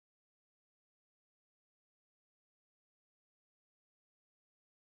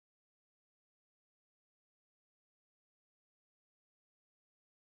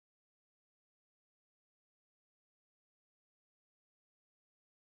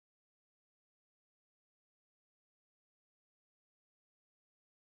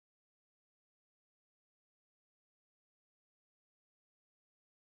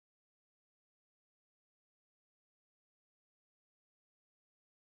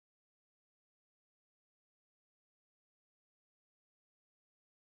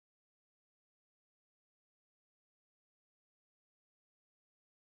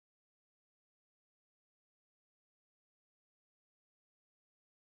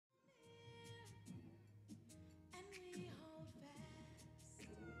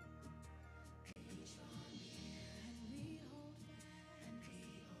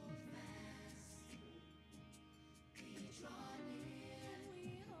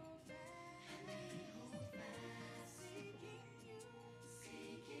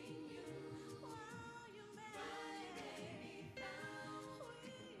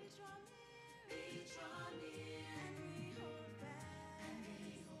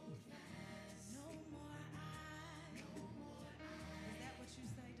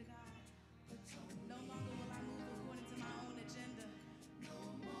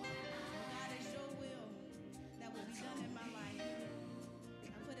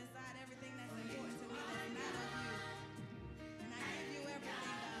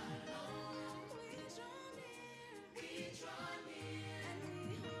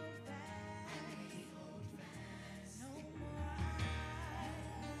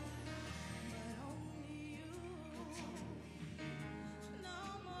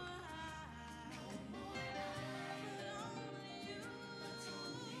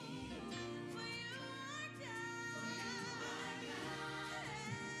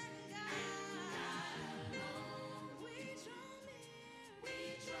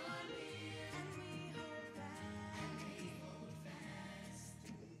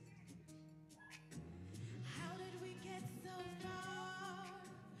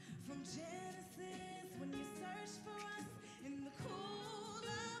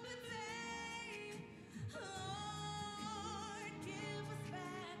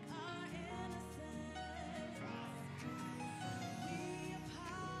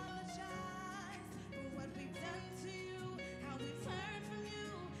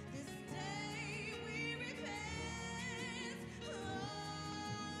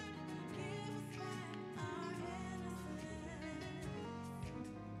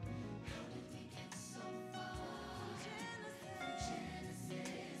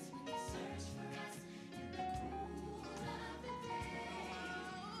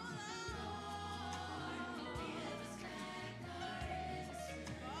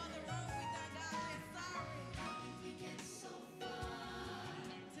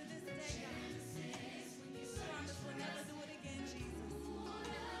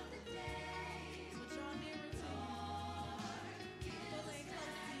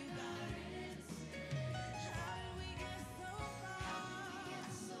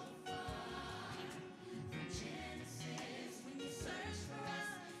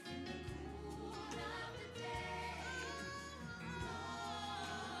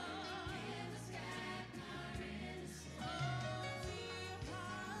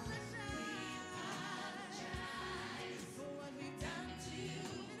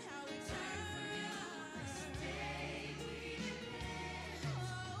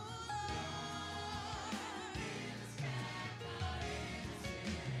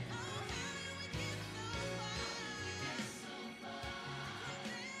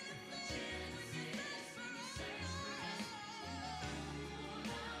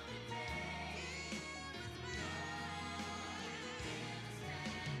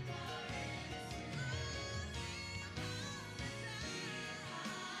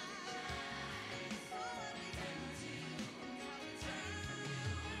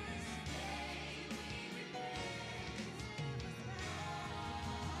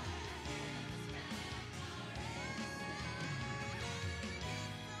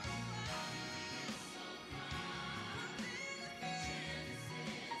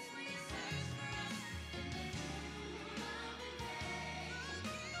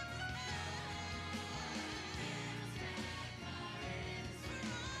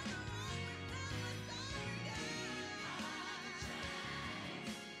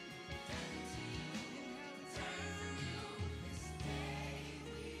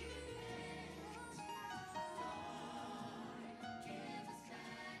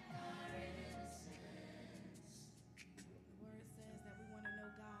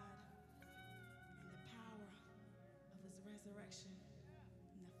resurrection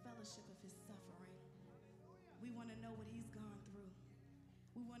and the fellowship of his suffering. We want to know what he's gone through.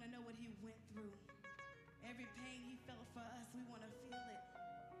 We want to know what he went through. Every pain he felt for us, we want to feel it.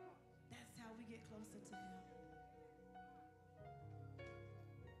 That's how we get closer to him.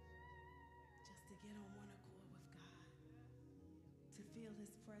 Just to get on one accord with God. To feel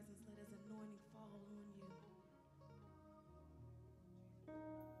his presence, let his anointing fall on you. Let his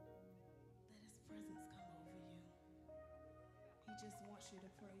presence come over you. He just wants you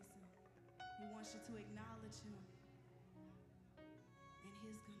to praise him. He wants you to acknowledge him. And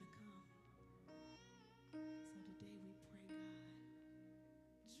he's gonna come. So today we pray, God,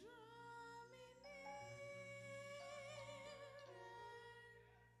 draw me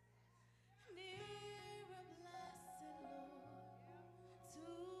nearer, blessed Lord, to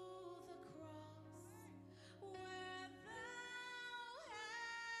the cross where thou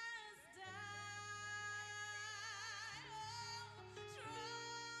hast died. Oh,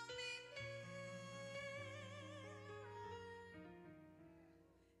 draw me nearer,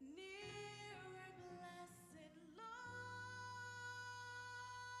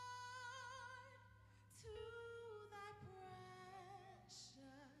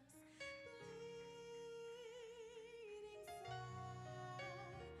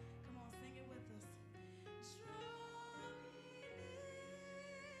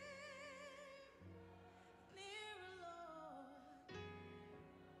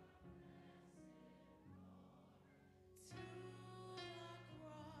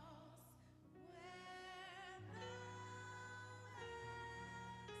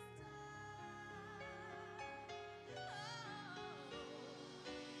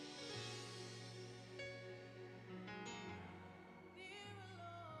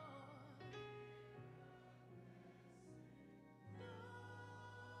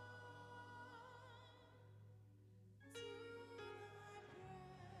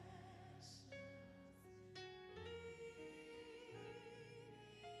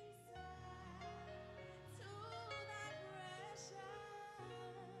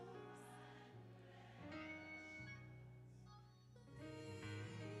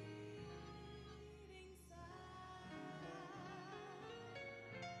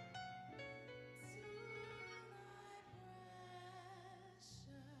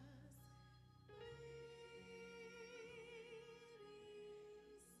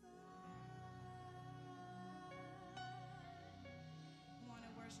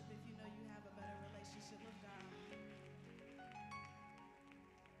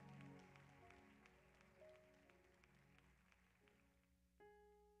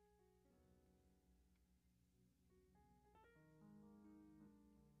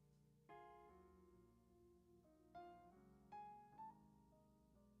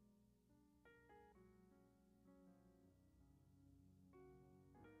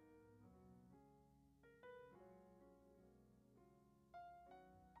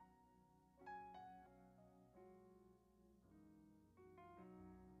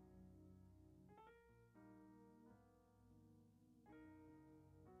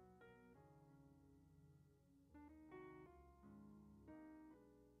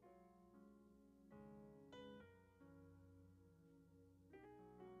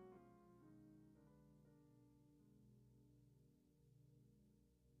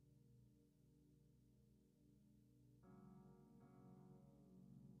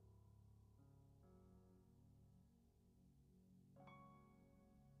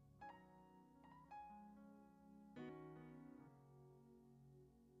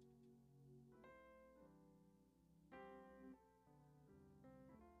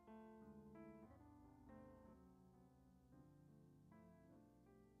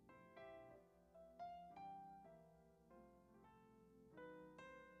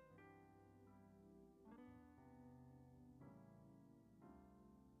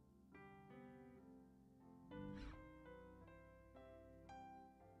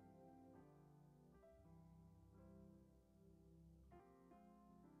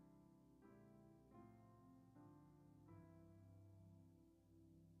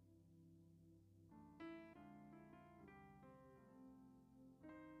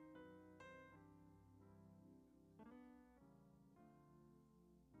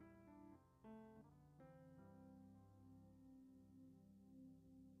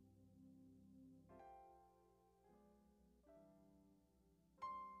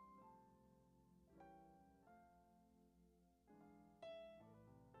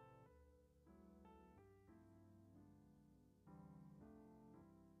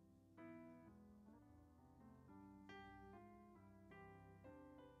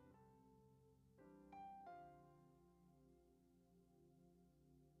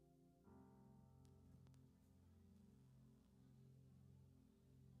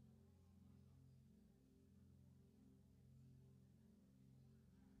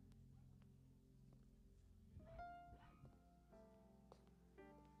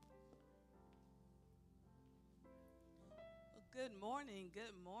 Good morning,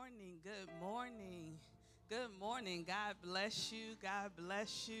 good morning, good morning. Good morning. God bless you. God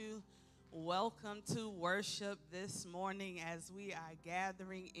bless you. Welcome to worship this morning as we are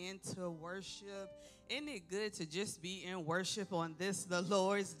gathering into worship. Isn't it good to just be in worship on this, the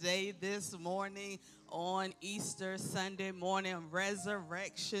Lord's Day this morning, on Easter Sunday morning,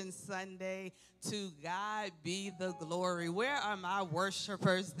 Resurrection Sunday? To God be the glory. Where are my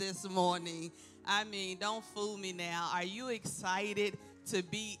worshipers this morning? I mean, don't fool me now. Are you excited to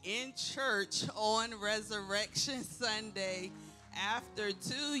be in church on Resurrection Sunday? After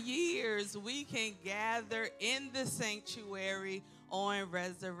 2 years, we can gather in the sanctuary on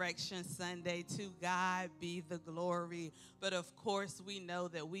Resurrection Sunday. To God be the glory. But of course, we know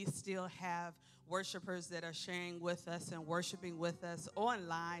that we still have worshipers that are sharing with us and worshiping with us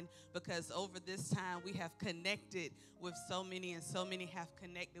online, because over this time we have connected with so many, and so many have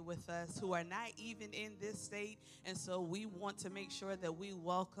connected with us who are not even in this state. And so we want to make sure that we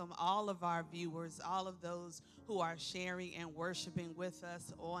welcome all of our viewers, all of those who are sharing and worshiping with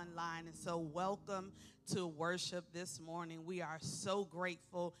us online. And so welcome to worship this morning. We are so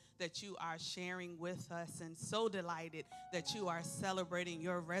grateful that you are sharing with us, and so delighted that you are celebrating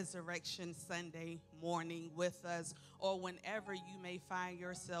your Resurrection Sunday morning with us, or whenever you may find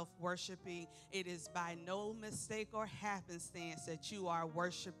yourself worshiping. It is by no mistake or happenstance that you are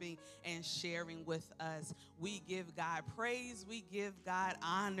worshiping and sharing with us. We give God praise, we give God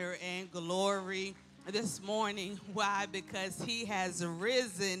honor and glory this morning. Why? Because he has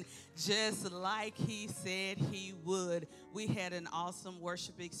risen just like he said he would. We had an awesome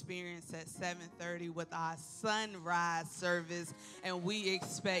worship experience at 7:30 with our sunrise service, and we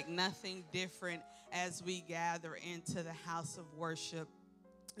expect nothing different as we gather into the house of worship.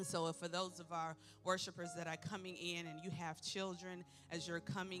 And so for those of our worshipers that are coming in, and you have children as you're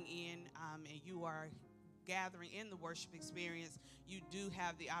coming in, and you are gathering in the worship experience, you do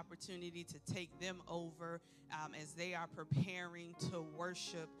have the opportunity to take them over as they are preparing to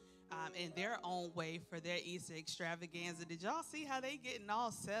worship in their own way for their Easter extravaganza. Did y'all see how they getting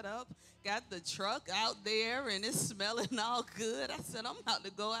all set up? Got the truck out there and it's smelling all good. I said, I'm about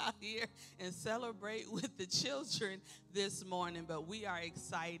to go out here and celebrate with the children this morning. But we are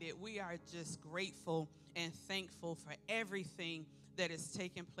excited. We are just grateful and thankful for everything that is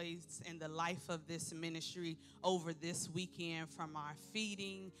taking place in the life of this ministry over this weekend, from our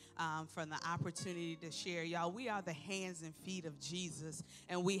feeding, from the opportunity to share. Y'all, we are the hands and feet of Jesus,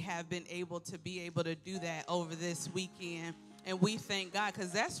 and we have been able to do that over this weekend. And we thank God,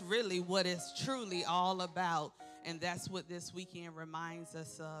 because that's really what it's truly all about, and that's what this weekend reminds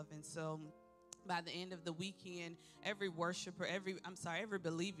us of. And so by the end of the weekend, every worshiper, every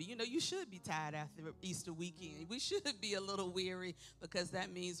believer, you should be tired after Easter weekend. We should be a little weary, because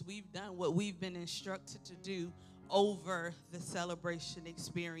that means we've done what we've been instructed to do over the celebration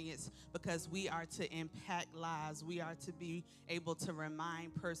experience, because we are to impact lives. We are to be able to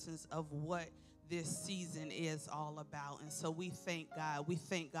remind persons of what this season is all about. And so we thank God. We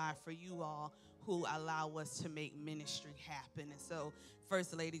thank God for you all who allow us to make ministry happen. And so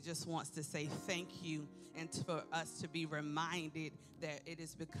First Lady just wants to say thank you, and for us to be reminded that it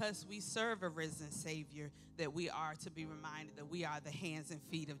is because we serve a risen Savior that we are to be reminded that we are the hands and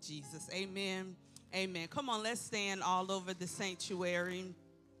feet of Jesus. Amen. Amen. Come on, let's stand all over the sanctuary.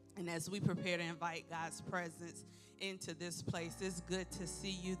 And as we prepare to invite God's presence into this place, it's good to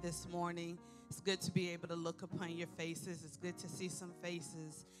see you this morning. It's good to be able to look upon your faces. It's good to see some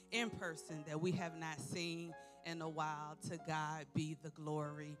faces in person that we have not seen in a while. To God be the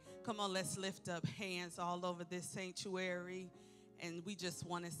glory. Come on, let's lift up hands all over this sanctuary. And we just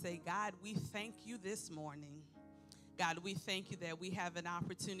want to say, God, we thank you this morning. God, we thank you that we have an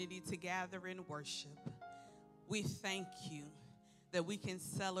opportunity to gather in worship. We thank you that we can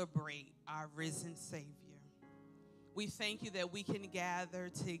celebrate our risen Savior. We thank you that we can gather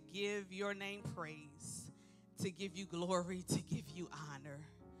to give your name praise, to give you glory, to give you honor.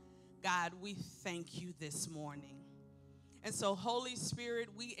 God, we thank you this morning. And so, Holy Spirit,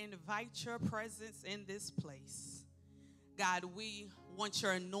 we invite your presence in this place. God, we want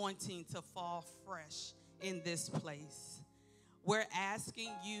your anointing to fall fresh in this place. We're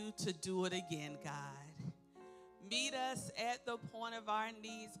asking you to do it again, God. Meet us at the point of our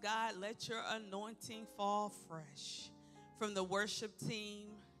needs, God. Let your anointing fall fresh. From the worship team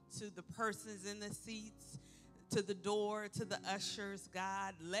to the persons in the seats, to the door, to the ushers,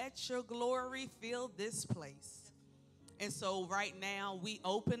 God, let your glory fill this place. And so right now, we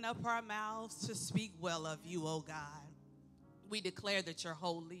open up our mouths to speak well of you, oh God. We declare that you're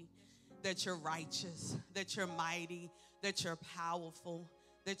holy, that you're righteous, that you're mighty, that you're powerful,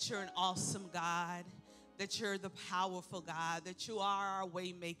 that you're an awesome God, that you're the powerful God, that you are our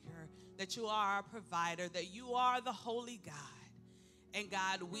way maker, that you are our provider, that you are the holy God. And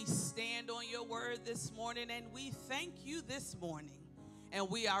God, we stand on your word this morning, and we thank you this morning. And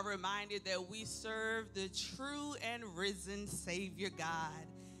we are reminded that we serve the true and risen Savior God.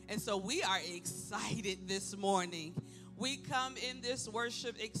 And so we are excited this morning. We come in this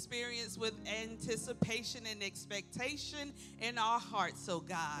worship experience with anticipation and expectation in our hearts, oh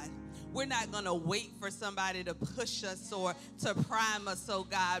God. We're not going to wait for somebody to push us or to prime us, oh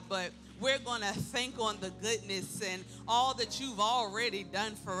God, but we're going to think on the goodness and all that you've already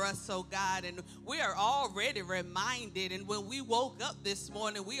done for us, oh God. And we are already reminded. And when we woke up this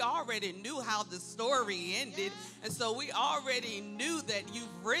morning, we already knew how the story ended. And so we already knew that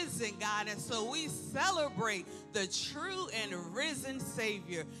you've risen, God. And so we celebrate the true and risen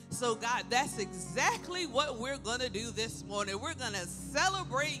Savior. So God, that's exactly what we're going to do this morning. We're going to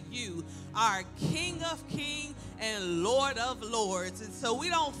celebrate you, our King of Kings and Lord of Lords. And so we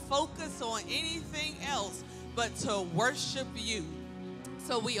don't focus on anything else but to worship you.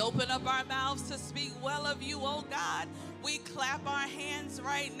 So we open up our mouths to speak well of you, oh God. We clap our hands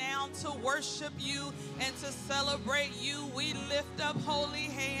right now to worship you and to celebrate you. We lift up holy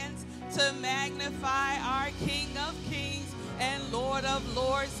hands to magnify our King of Kings and Lord of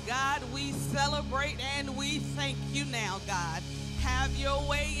Lords. God, we celebrate and we thank you now, God. Have your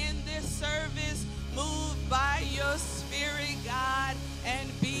way in this service. Move by your Spirit, God, and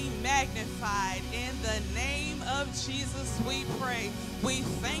be magnified. In the name of Jesus, we pray. We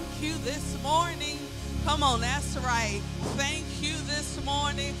thank you this morning. Come on, that's right. Thank you this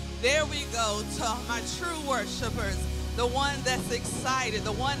morning. There we go to my true worshipers, the one that's excited,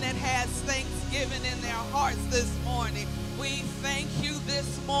 the one that has thanksgiving in their hearts this morning. We thank you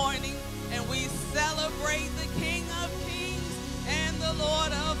this morning, and we celebrate the King of Kings and the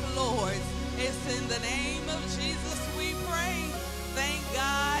Lord of Lords. It's in the name of Jesus we pray. Thank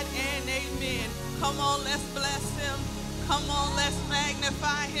God and amen. Come on, let's bless him. Come on, let's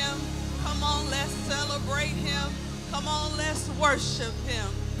magnify him. Come on, let's celebrate him. Come on, let's worship him.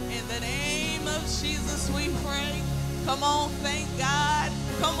 In the name of Jesus we pray. Come on, thank God.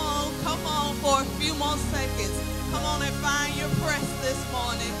 Come on for a few more seconds. Come on and find your press this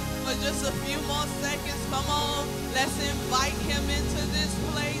morning. For just a few more seconds, come on. Let's invite him into this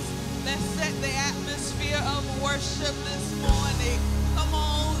place. Let's set the atmosphere of worship this morning. Come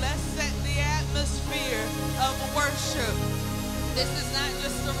on, let's set the atmosphere of worship. This is not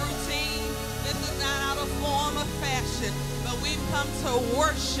just a routine. This is not out of form or fashion. But we've come to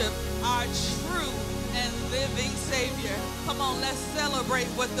worship our true and living Savior. Come on, let's celebrate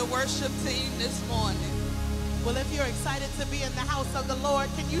with the worship team this morning. Well, if you're excited to be in the house of the Lord,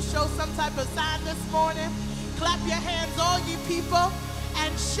 can you show some type of sign this morning? Clap your hands, all you people,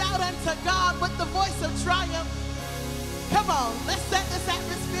 and shout unto God with the voice of triumph. Come on, let's set this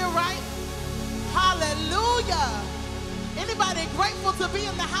atmosphere right. Hallelujah. Anybody grateful to be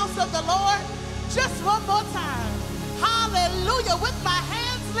in the house of the Lord? Just one more time. Hallelujah. With my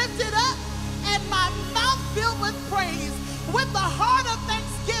hands lifted up and my mouth filled with praise, with the heart of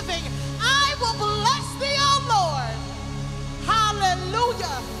thanksgiving, I will bless thee, O Lord.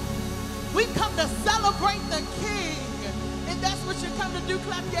 Hallelujah. We've come to celebrate the King. If that's what you come to do,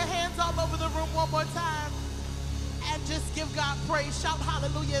 clap your hands all over the room one more time and just give God praise. Shout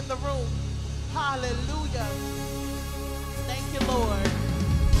hallelujah in the room. Hallelujah. Thank you, Lord.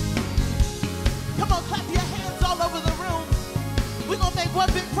 Come on, clap your hands all over the room. We're going to make one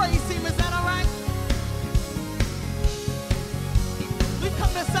big praise team. Is that all right? We've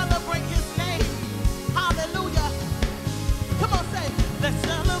come to celebrate his name. Hallelujah. Come on, say, let's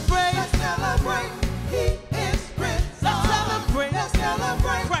celebrate. Let's celebrate. He is risen. Let's celebrate. Let's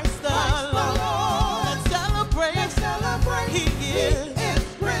celebrate. Christ the Lord. Let's celebrate. Let's celebrate. He is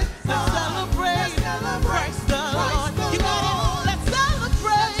risen. Let's celebrate. Let's celebrate. Christ the Lord. You got it. Let's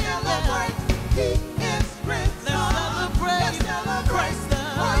celebrate. Let's celebrate. He is risen. Let's celebrate. Let's celebrate. Christ the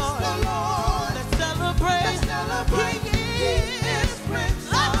Lord. Let's celebrate. Let's celebrate. He is risen.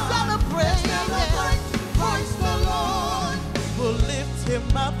 Let's celebrate. Let's celebrate. Christ the Lord. We'll lift him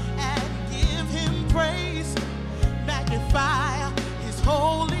up and give him praise. Magnify his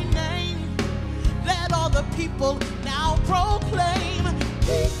holy name. Let all the people now proclaim,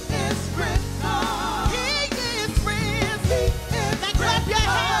 he is risen. He is risen. He is now clap your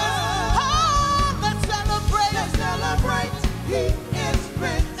hands. Oh, let's celebrate. Let's celebrate. He is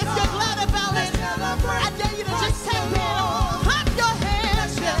risen. If you're glad about it, I dare you to just take it. Clap your hands.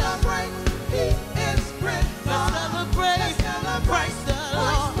 Let's celebrate. He is risen. Let's celebrate. Let's celebrate. Christ the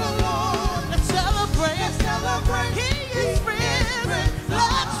Lord. Let's celebrate. Let's celebrate. He is risen.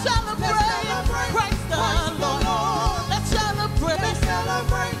 Let's celebrate. Christ the Lord.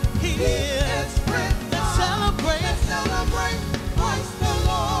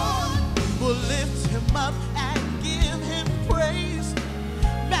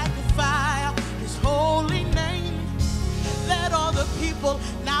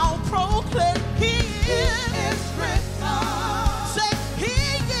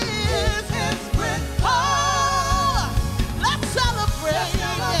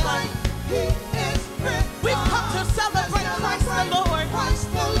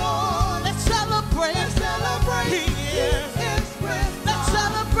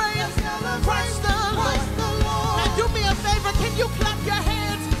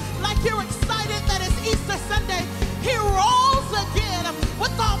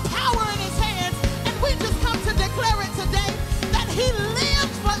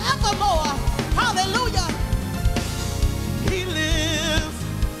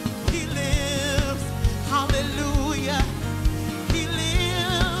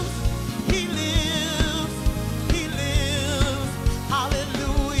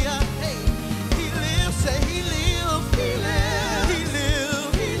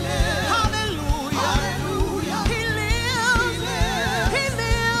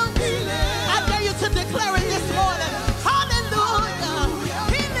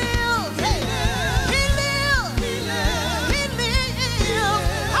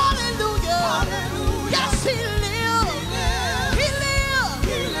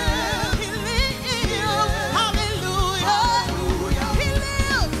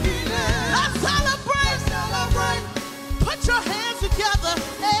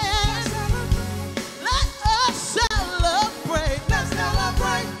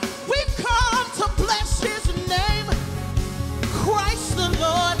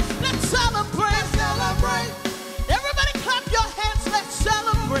 celebrate. Celebrate. Everybody clap your hands. Let's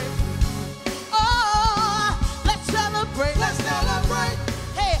celebrate. Oh, let's celebrate. Let's celebrate.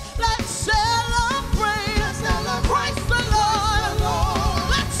 Hey, let's celebrate. Let's celebrate. Praise the Lord.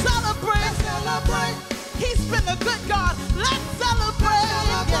 Let's celebrate. Let's celebrate. He's been a good God. Let's celebrate.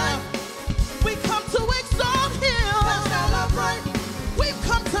 Let's celebrate. We come to exalt Him. Let's celebrate. We've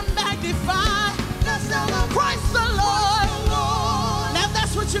come to magnify. Let's celebrate. Praise the Lord. Now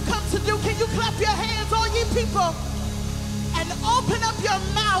that's what you come to do. Can you clap your hands, all ye people, and open up your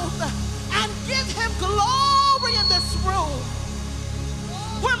mouth and give Him glory in this room?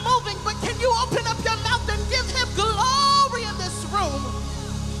 We're moving, but can you open up your mouth and give Him glory in this room?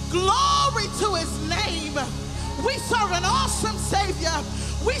 Glory to His name. We serve an awesome Savior.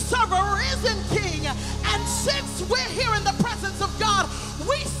 We serve a risen King. And since we're here in the presence of God,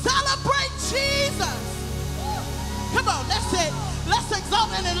 we celebrate Jesus. Come on, that's it. Let's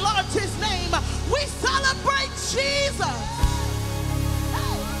exalt and enlarge His name. We celebrate Jesus.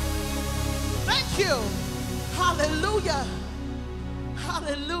 Thank you. Hallelujah.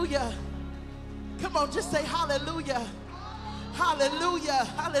 Hallelujah. Come on, just say hallelujah. Hallelujah.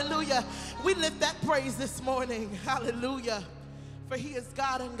 Hallelujah. We lift that praise this morning. Hallelujah. For He is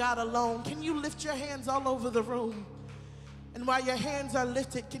God and God alone. Can you lift your hands all over the room? And while your hands are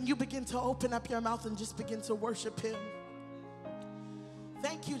lifted, can you begin to open up your mouth and just begin to worship Him?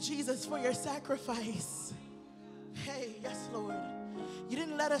 Thank you, Jesus, for your sacrifice. Hey, yes, Lord. You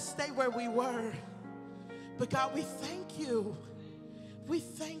didn't let us stay where we were. But God, we thank you. We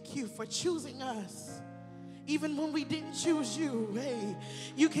thank you for choosing us. Even when we didn't choose you, hey,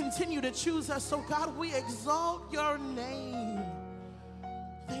 you continue to choose us. So God, we exalt your name.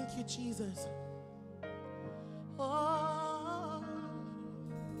 Thank you, Jesus. Oh,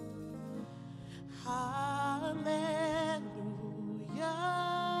 hallelujah.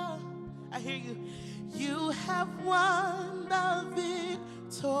 I hear you. You have won the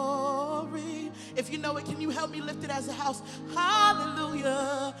victory. If you know it, can you help me lift it as a house?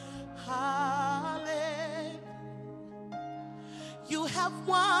 Hallelujah. Hallelujah. You have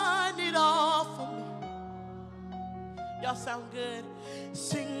won it all for me. Y'all sound good.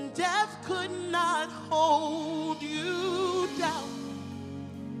 Sing, death could not hold you down.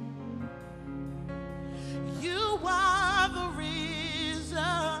 You are the risen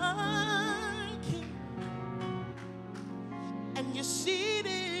King, and you're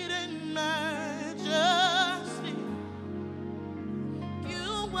seated in majesty.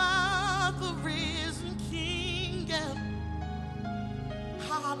 You are the risen King.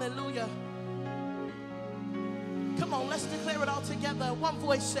 Hallelujah. Come on, let's declare it all together. One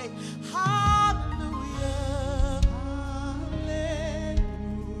voice say, hallelujah. Hallelujah.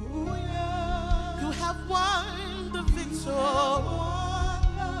 You have won the victory.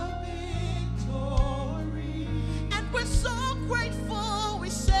 And we're so grateful. We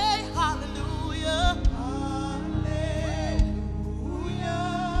say hallelujah. Hallelujah.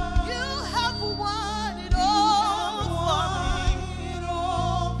 You have won it all for me.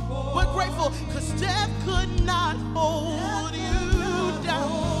 We're grateful because death could not hold you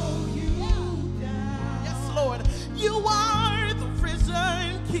down. Yes, Lord. You are the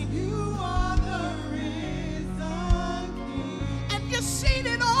risen King. You are the risen King. And you're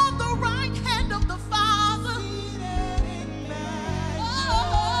seated on the right hand of the Father.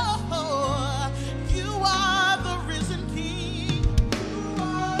 Oh, you are the risen King. You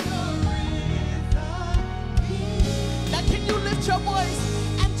are the risen King. Now can you lift your voice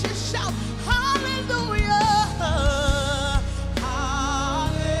and just shout, hallelujah.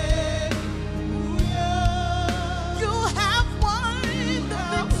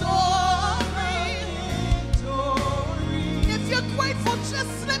 Grateful, just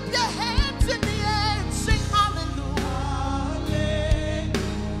slip your hands in the air and sing hallelujah.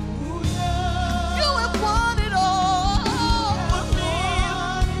 Hallelujah. You have won it all for me.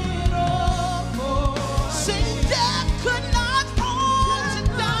 Sing, death could not hold you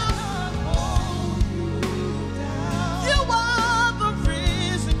down. You are the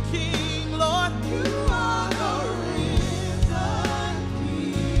risen King, Lord. You are the risen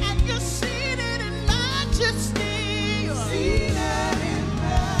King. And you're seated in majesty.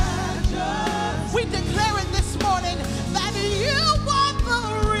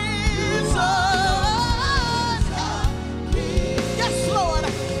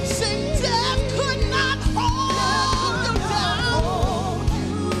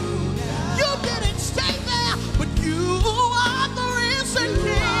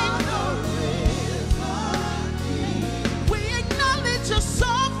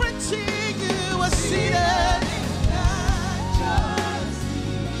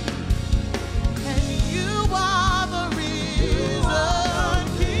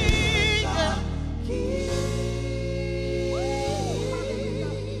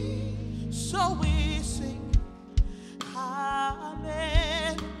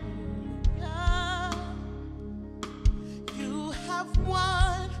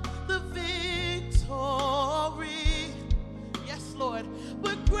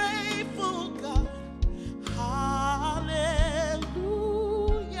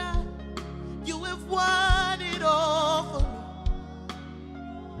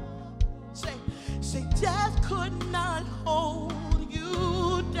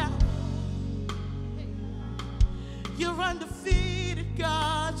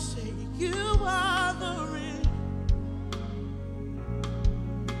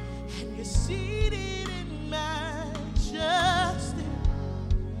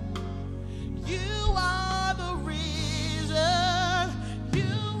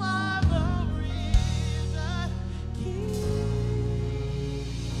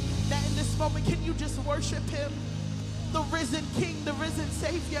 you just worship him? The risen King, the risen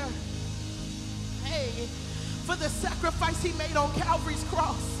Savior. Hey, for the sacrifice he made on Calvary's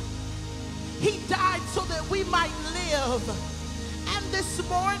cross. He died so that we might live. And this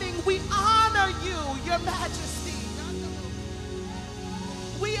morning we honor you, your majesty.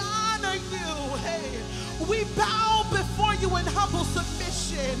 We honor you. Hey, we bow before you in humble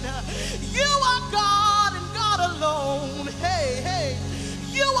submission. You are God and God alone. Hey, hey.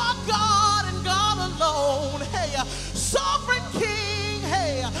 You are God and God alone. Hey, sovereign King.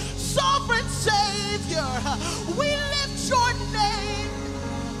 Hey, sovereign Savior. We lift your name.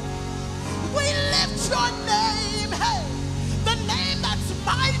 We lift your name. Hey, the name that's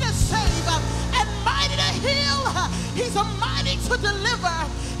mighty to save and mighty to heal. He's a mighty to deliver.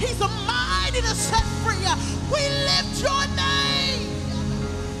 He's a mighty to set free. We lift your name.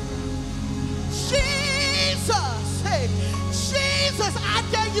 Jesus. Hey, Jesus, I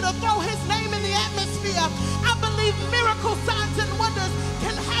dare you to throw his name in the atmosphere. I believe miracles, signs, and wonders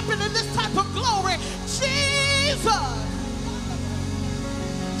can happen in this type of glory. Jesus.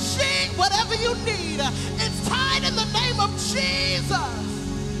 Whatever you need, it's tied in the name of Jesus.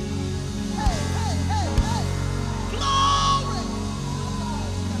 Hey, hey, hey, hey. Glory.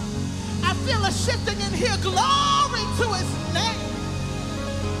 I feel a shifting in here. Glory to his name.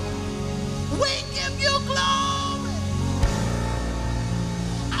 We give you glory.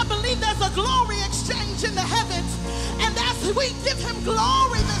 I believe there's a glory exchange in the heavens. And as we give him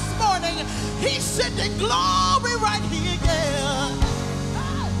glory this morning, he's sending glory right here again.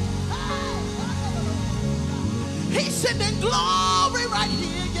 He's sending glory right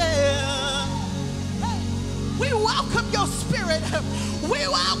here, yeah. Hey, we welcome your spirit. We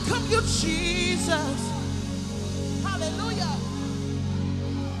welcome you, Jesus. Hallelujah.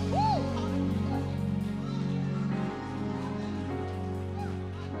 Woo.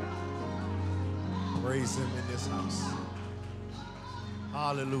 Praise him in this house.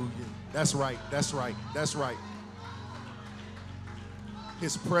 Hallelujah. That's right. That's right. That's right.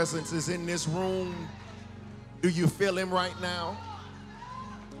 His presence is in this room. Do you feel him right now?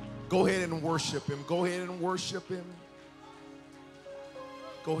 Go ahead and worship him. Go ahead and worship him.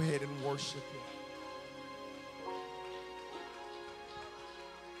 Go ahead and worship him.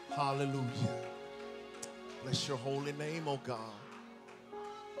 Hallelujah. Bless your holy name, oh God.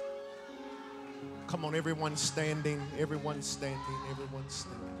 Come on, everyone standing, everyone standing, everyone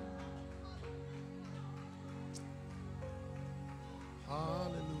standing.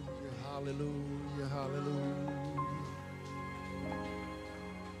 Hallelujah, hallelujah, hallelujah.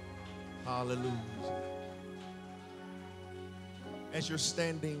 Hallelujah. As you're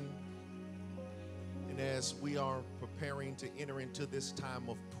standing and as we are preparing to enter into this time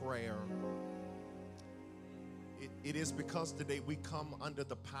of prayer, it is because today we come under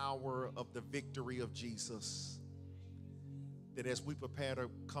the power of the victory of Jesus, that as we prepare to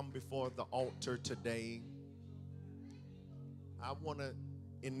come before the altar today, I want to,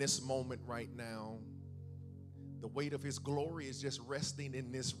 in this moment right now, the weight of his glory is just resting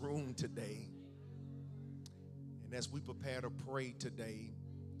in this room today. And as we prepare to pray today,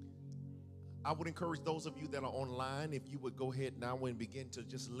 I would encourage those of you that are online, if you would go ahead now and begin to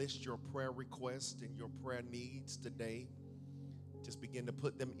just list your prayer requests and your prayer needs today. Just begin to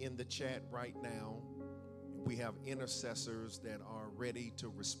put them in the chat right now. We have intercessors that are ready to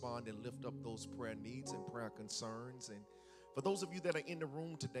respond and lift up those prayer needs and prayer concerns. And for those of you that are in the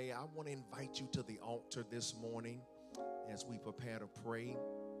room today, I want to invite you to the altar this morning as we prepare to pray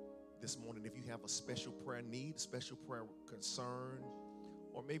this morning. If you have a special prayer need, special prayer concern,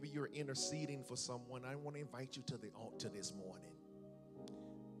 or maybe you're interceding for someone, I want to invite you to the altar this morning.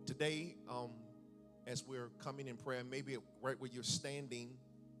 Today, as we're coming in prayer, maybe right where you're standing,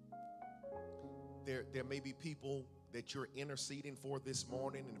 there may be people that you're interceding for this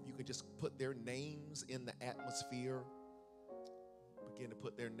morning, and if you could just put their names in the atmosphere. Begin to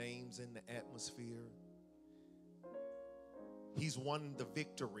put their names in the atmosphere. He's won the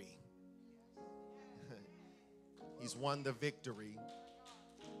victory. He's won the victory.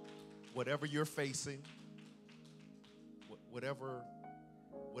 Whatever you're facing, whatever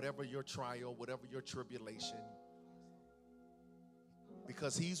your trial, whatever your tribulation,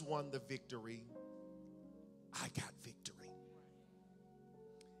 because he's won the victory, I got victory.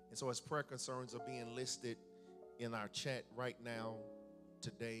 And so as prayer concerns are being listed in our chat right now,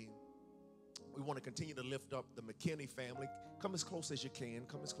 today, we want to continue to lift up the McKinney family. Come as close as you can.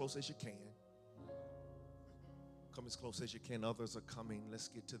 Come as close as you can. Come as close as you can. Others are coming. Let's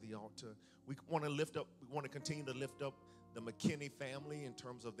get to the altar. We want to continue to lift up the McKinney family in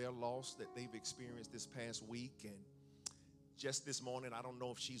terms of their loss that they've experienced this past week. And just this morning, I don't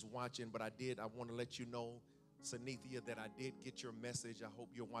know if she's watching, but I want to let you know, Sanithia, that I did get your message. I hope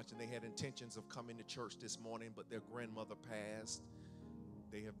you're watching. They had intentions of coming to church this morning, but their grandmother passed.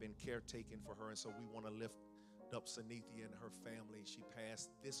 They have been caretaking for her, and so we want to lift up Sanithia and her family. She passed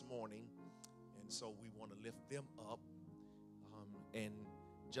this morning, and so we want to lift them up. And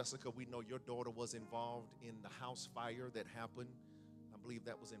Jessica, we know your daughter was involved in the house fire that happened. I believe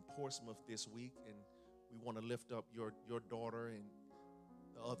that was in Portsmouth this week, and we want to lift up your daughter and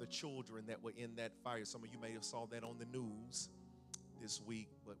the other children that were in that fire. Some of you may have saw that on the news this week,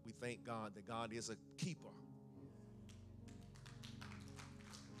 but we thank God that God is a keeper.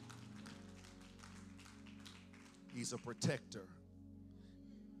 He's a protector.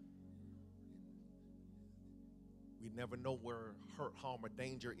 We never know where hurt, harm, or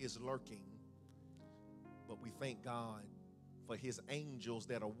danger is lurking, but we thank God for his angels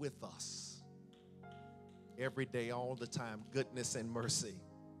that are with us every day, all the time, goodness and mercy.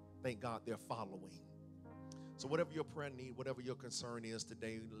 Thank God they're following. So whatever your prayer need, whatever your concern is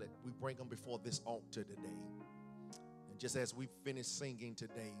today, we bring them before this altar today. And just as we finish singing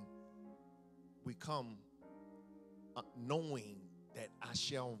today, we come knowing that I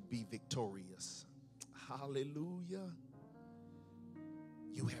shall be victorious. Hallelujah.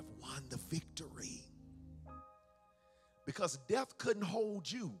 You have won the victory. Because death couldn't hold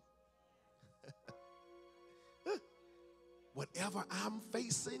you. Whatever I'm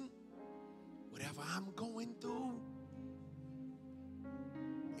facing, whatever I'm going through,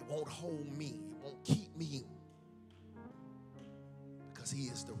 it won't hold me. It won't keep me. Because he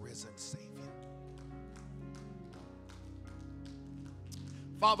is the risen Savior.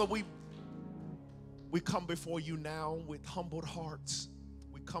 Father, we come before you now with humbled hearts.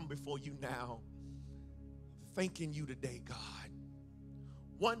 We come before you now thanking you today, God.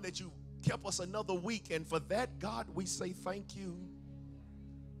 One, that you kept us another week, and for that, God, we say thank you.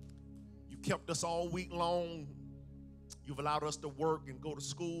 You kept us all week long. You've allowed us to work and go to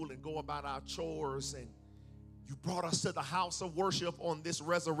school and go about our chores, and you brought us to the house of worship on this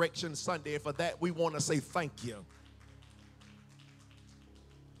Resurrection Sunday, and for that, we want to say thank you.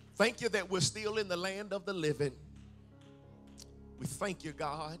 Thank you that we're still in the land of the living. We thank you,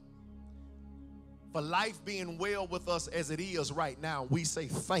 God, for life being well with us as it is right now. We say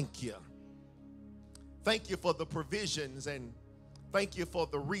thank you. Thank you for the provisions, and thank you for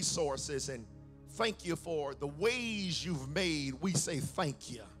the resources, and thank you for the ways you've made. We say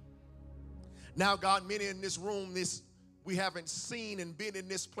thank you. Now, God, many in this room, we haven't seen and been in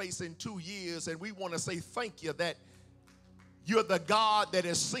this place in 2 years, and we want to say thank you that you're the God that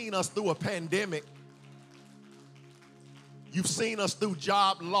has seen us through a pandemic. You've seen us through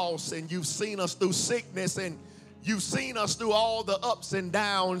job loss, and you've seen us through sickness, and you've seen us through all the ups and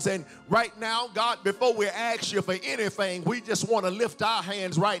downs. And right now, God, before we ask you for anything, we just want to lift our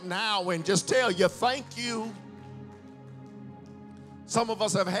hands right now and just tell you thank you. Some of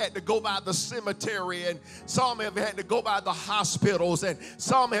us have had to go by the cemetery, and some have had to go by the hospitals, and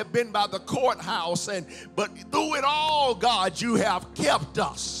some have been by the courthouse. But through it all, God, you have kept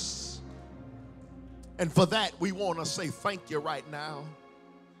us. And for that, we want to say thank you right now.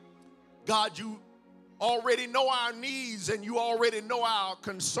 God, you already know our needs, and you already know our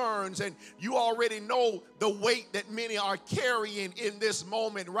concerns, and you already know the weight that many are carrying in this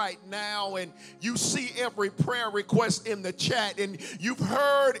moment right now. And you see every prayer request in the chat, and you've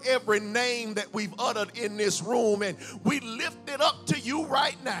heard every name that we've uttered in this room, and we lift it up to you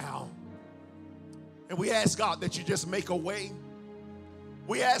right now. And we ask, God, that you just make a way.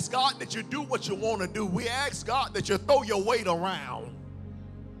 We ask, God, that you do what you want to do. We ask, God, that you throw your weight around.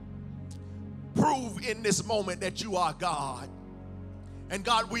 Prove in this moment that you are God. And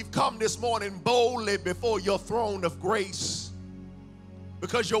God, we've come this morning boldly before your throne of grace,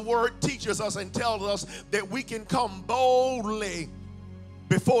 because your word teaches us and tells us that we can come boldly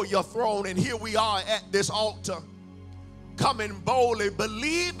before your throne. And here we are at this altar, coming boldly,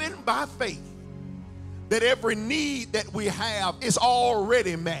 believing by faith that every need that we have is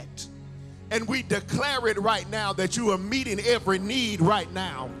already met. And we declare it right now that you are meeting every need right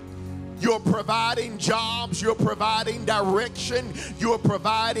now. You're providing jobs, you're providing direction, you're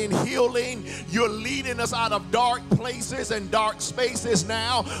providing healing, you're leading us out of dark places and dark spaces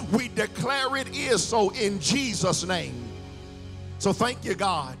now. We declare it is so in Jesus' name. So thank you,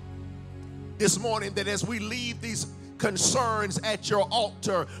 God, this morning, that as we leave these concerns at your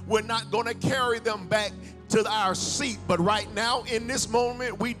altar, we're not going to carry them back to our seat, but right now in this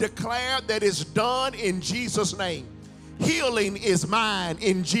moment, we declare that it's done in Jesus' name. Healing is mine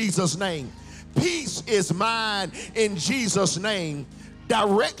in Jesus' name. Peace is mine in Jesus' name.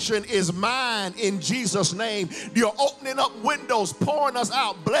 Direction is mine in Jesus' name. You're opening up windows, pouring us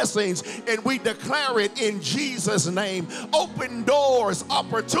out blessings, and we declare it in Jesus' name. Open doors,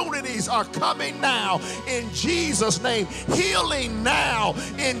 opportunities are coming now in Jesus' name. Healing now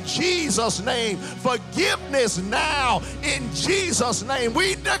in Jesus' name. Forgiveness now in Jesus' name.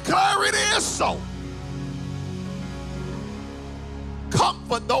 We declare it is so.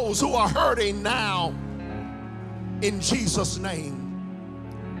 Comfort those who are hurting now in Jesus' name.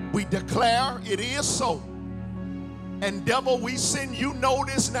 We declare it is so. And devil, we send you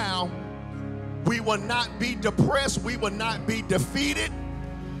notice now. We will not be depressed. We will not be defeated.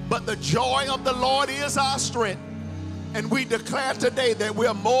 But the joy of the Lord is our strength. And we declare today that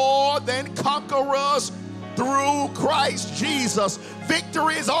we're more than conquerors through Christ Jesus.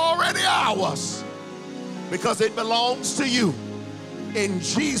 Victory is already ours because it belongs to you. In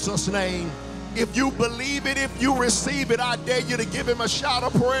Jesus' name. If you believe it, if you receive it, I dare you to give him a shout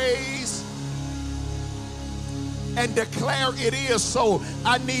of praise and declare it is so.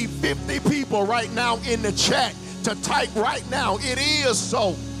 I need 50 people right now in the chat to type right now, it is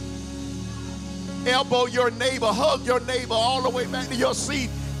so. Elbow your neighbor, hug your neighbor all the way back to your seat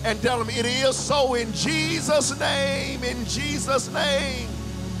and tell them it is so in Jesus' name, in Jesus' name,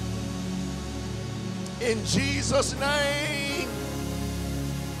 in Jesus' name.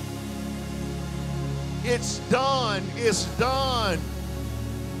 It's done. It's done.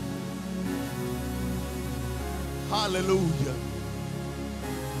 Hallelujah.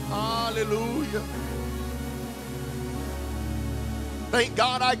 Hallelujah. Thank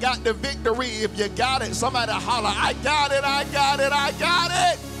God I got the victory. If you got it, somebody holler, I got it, I got it, I got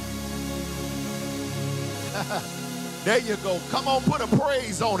it. There you go. Come on, put a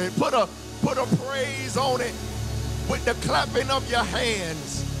praise on it. Put a praise on it with the clapping of your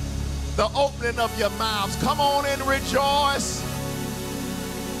hands. The opening of your mouths. Come on and rejoice.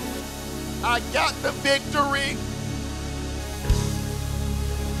 I got the victory.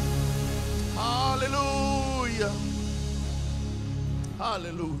 Hallelujah.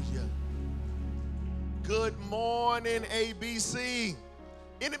 Hallelujah. Good morning, ABC.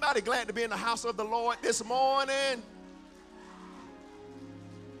 Anybody glad to be in the house of the Lord this morning?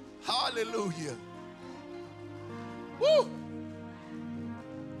 Hallelujah. Woo.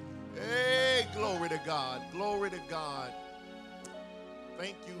 Hey, glory to God. Glory to God.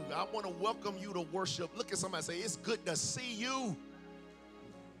 Thank you. I want to welcome you to worship. Look at somebody and say, it's good to see you.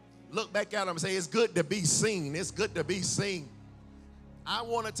 Look back at them and say, it's good to be seen. It's good to be seen. I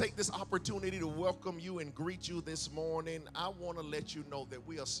want to take this opportunity to welcome you and greet you this morning. I want to let you know that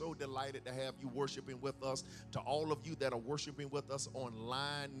we are so delighted to have you worshiping with us. To all of you that are worshiping with us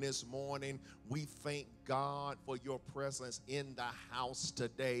online this morning, we thank God for your presence in the house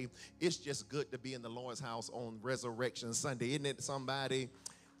today. It's just good to be in the Lord's house on Resurrection Sunday, isn't it, somebody?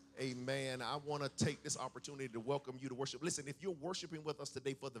 Amen. I want to take this opportunity to welcome you to worship. Listen, if you're worshiping with us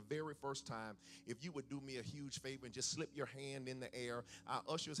today for the very first time, if you would do me a huge favor and just slip your hand in the air. Our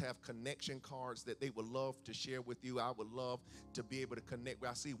ushers have connection cards that they would love to share with you. I would love to be able to connect.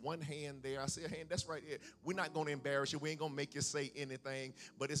 I see one hand there. I see a hand. That's right here. We're not going to embarrass you. We ain't going to make you say anything,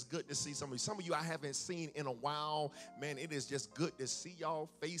 but it's good to see some of you. Some of you I haven't seen in a while. Man, it is just good to see y'all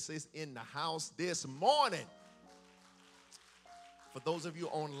faces in the house this morning. For those of you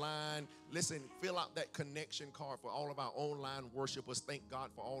online, listen, fill out that connection card for all of our online worshipers. Thank God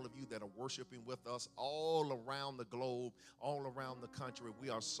for all of you that are worshiping with us all around the globe, all around the country. We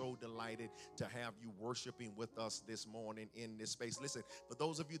are so delighted to have you worshiping with us this morning in this space. Listen, for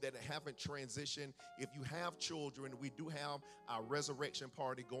those of you that haven't transitioned, if you have children, we do have our resurrection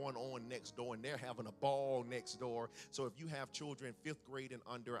party going on next door, and they're having a ball next door. So if you have children 5th grade and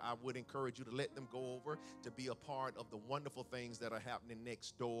under, I would encourage you to let them go over to be a part of the wonderful things that are happening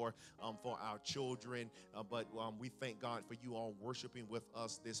next door for our children. But we thank God for you all worshiping with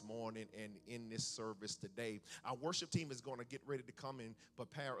us this morning and in this service today. Our worship team is going to get ready to come and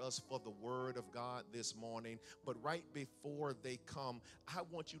prepare us for the word of God this morning. But right before they come, I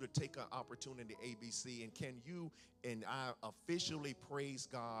want you to take an opportunity, ABC, and can you and I officially praise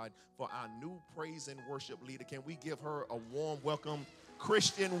God for our new praise and worship leader. Can we give her a warm welcome,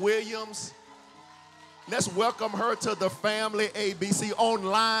 Christian Williams? Let's welcome her to the family, ABC.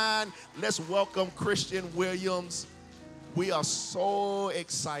 Online, let's welcome Christian Williams. We are so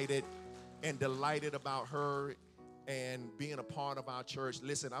excited and delighted about her and being a part of our church.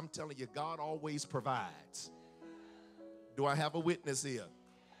 Listen, I'm telling you, God always provides. Do I have a witness here?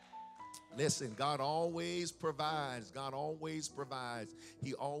 Listen, God always provides. God always provides.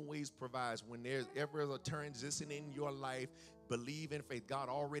 He always provides. When there's ever a transition in your life, believe in faith. God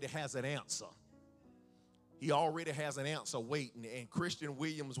already has an answer. He already has an answer waiting, and Christian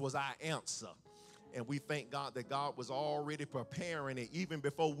Williams was our answer. And we thank God that God was already preparing it. Even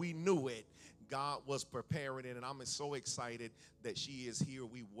before we knew it, God was preparing it. And I'm so excited that she is here.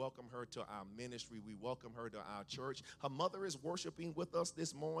 We welcome her to our ministry. We welcome her to our church. Her mother is worshiping with us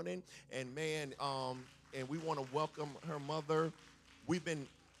this morning. And man, and we want to welcome her mother.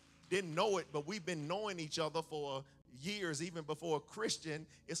 Didn't know it, but we've been knowing each other for years, even before Christian.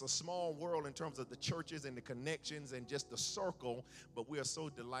 It's a small world in terms of the churches and the connections and just the circle, but we are so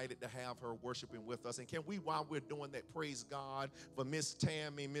delighted to have her worshiping with us. And can we, while we're doing that, praise God for Miss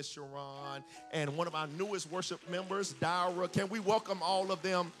Tammy, Miss Sharon, and one of our newest worship members, Dara. Can we welcome all of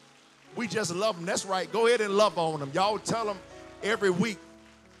them? We just love them. That's right. Go ahead and love on them. Y'all tell them every week.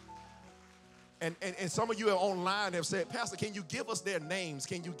 And some of you online have said, Pastor, can you give us their names?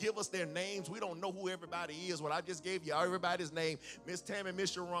 Can you give us their names? We don't know who everybody is. Well, I just gave you everybody's name. Miss Tammy,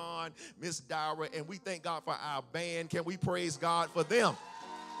 Miss Sharon, Miss Dara, and we thank God for our band. Can we praise God for them?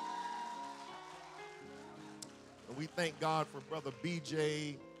 And we thank God for Brother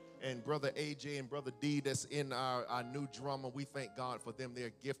BJ and Brother AJ and Brother D that's in our new drummer. We thank God for them.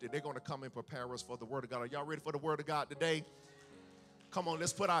 They're gifted. They're going to come and prepare us for the Word of God. Are y'all ready for the Word of God today? Come on,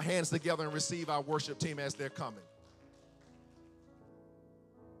 let's put our hands together and receive our worship team as they're coming.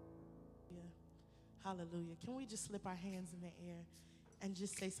 Hallelujah. Can we just slip our hands in the air and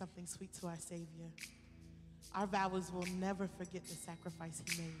just say something sweet to our Savior? Our vows will never forget the sacrifice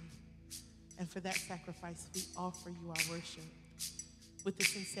he made. And for that sacrifice, we offer you our worship. With the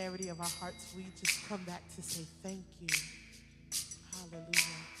sincerity of our hearts, we just come back to say thank you. Hallelujah.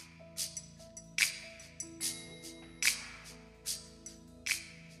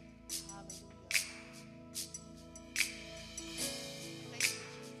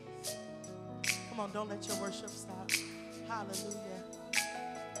 Don't let your worship stop. Hallelujah.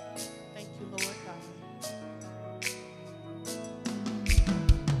 Thank you, Lord God.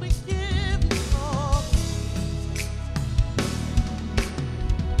 We give you all.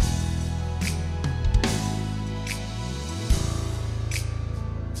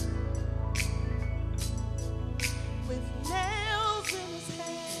 With nails in his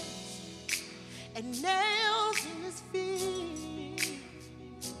hands and nails in his feet,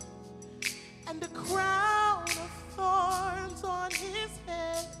 and a crown of thorns on his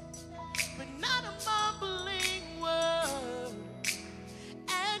head, but not a mumbling word.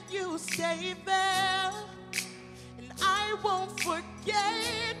 And you stay there, and I won't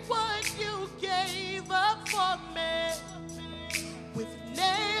forget what you gave up for me. With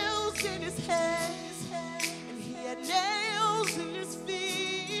nails in his hands, and he had nails in his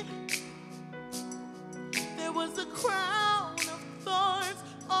feet, there was a crown of thorns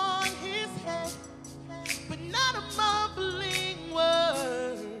on his head, but not a mumbling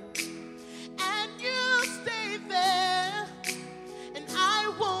word. And you stay there, and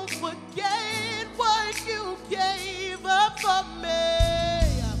I won't forget what you gave up for me.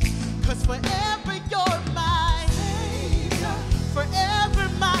 'Cause forever you're my Savior, forever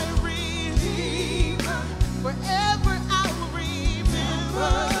my Redeemer, forever I'll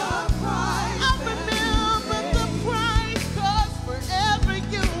remember.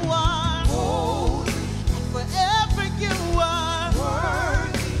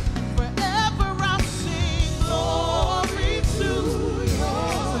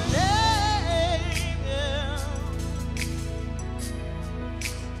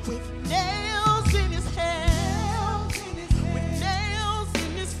 With nails in his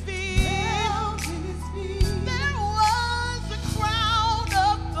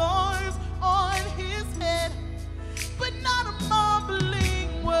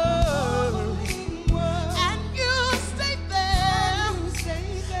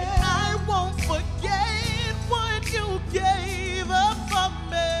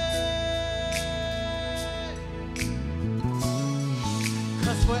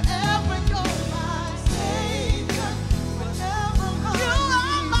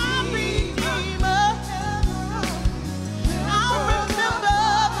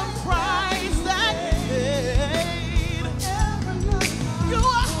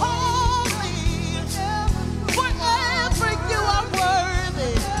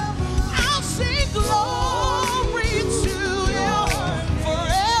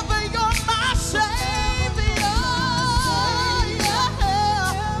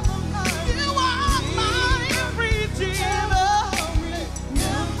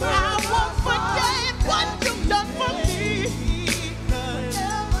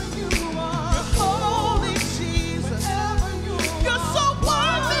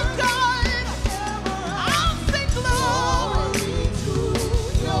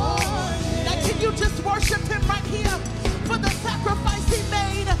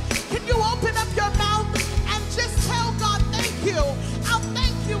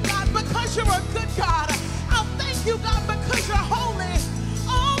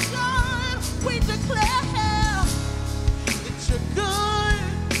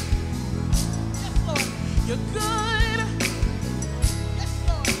You're good. Yes,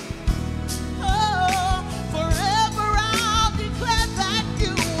 Lord. Oh, forever I'll declare that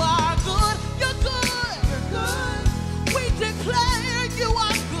you are good. You're good. You're good. We declare you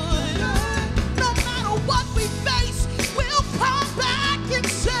are good. No matter what we face, we'll come back and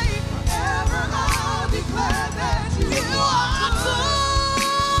say, forever I'll declare that you are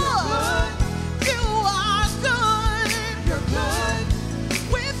good. You are good. You're good.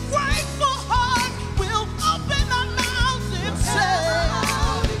 With grateful heart, we'll open our mouths and say,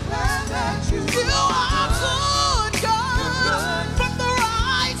 I'll declare that you are good, God. From the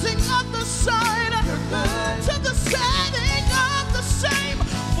rising of the sun to the setting of the same,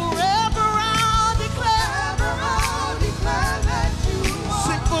 forever I'll declare that you are.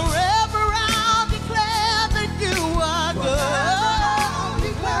 Sing forever I'll declare that you are good.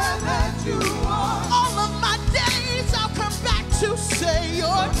 Declare that you are. All of my days I'll come back to say you're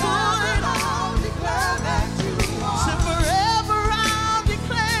good. I'll declare that you are. Sing forever I'll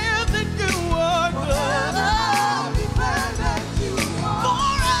declare that you are good. I'll declare that you are.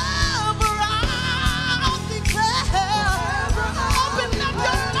 Forever I'll declare. Open up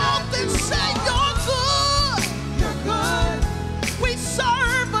your mouth and say you're good. You're good. We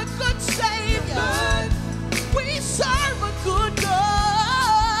serve a good Savior. We serve a good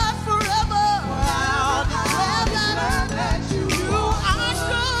God. Forever I'll declare that you are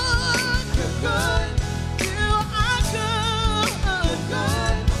good. You're good. You are good.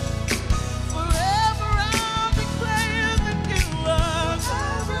 Forever I'll declare that you are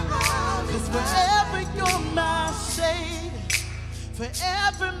good. 'Cause forever you're my Savior.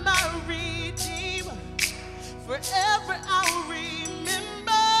 Forever my Redeemer. Forever I'll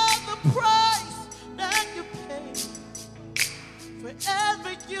remember the price that you paid.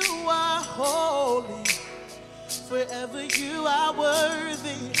 Forever you are holy. Forever you are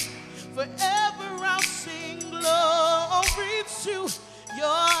worthy. Forever I'll sing glory to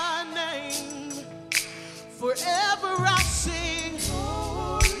your name. Forever I'll sing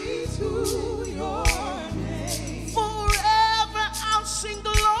glory to your name. Forever I'll sing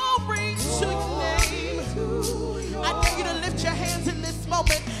glory to your name. I dare you to lift your hands in this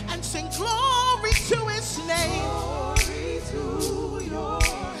moment and sing glory to his name. Glory to your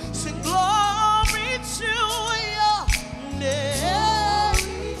name. Sing glory to your name.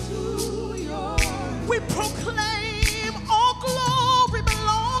 Glory to your name. We proclaim all glory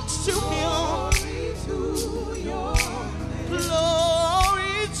belongs to him. Glory to your name.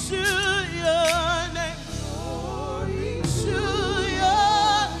 Glory to your name. Glory to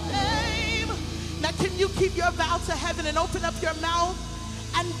your name. Now can you keep your vow to heaven and open up your mouth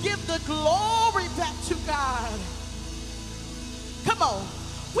and give the glory back to God? Come on.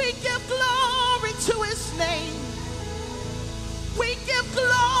 We give glory to his name. We give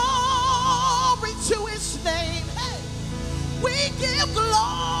glory to his name. Hey. We give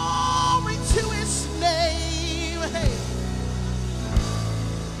glory to his name. Hey.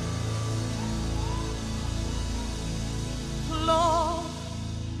 Glory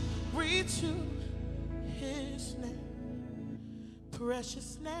to his name.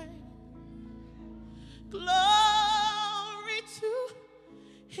 Precious name. Glory to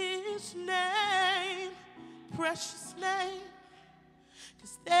his name. Precious name.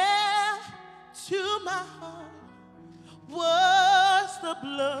 'Cause there to my heart was the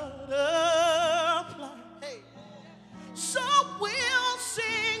blood applied. Hey. So we'll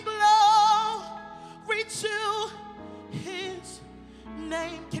sing glory to his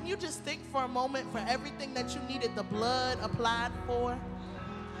name. Can you just think for a moment for everything that you needed the blood applied for?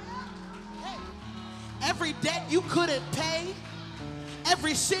 Hey. Every debt you couldn't pay,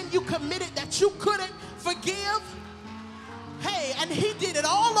 every sin you committed that you couldn't forgive. Hey, and he did it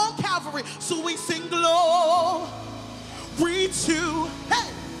all on Calvary. So we sing glory to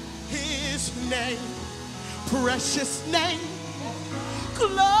his name, precious name.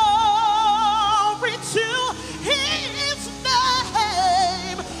 Glory to his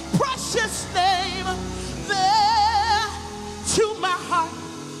name, precious name. There to my heart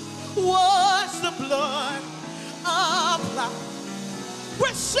was the blood applied.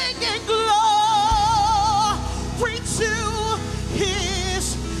 We're singing glory to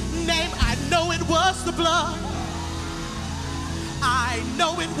his name. I know it was the blood. I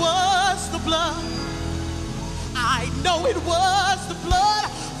know it was the blood. I know it was the blood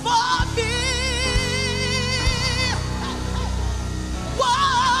for me.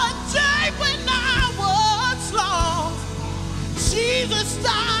 One day when I was lost, Jesus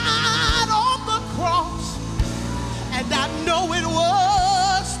died on the cross, and I know it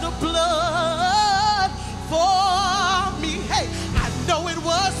was the blood for me. Hey, I know it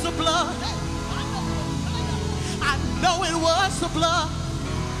was the blood. know it was the blood.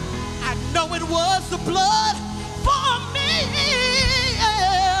 I know it was the blood for me.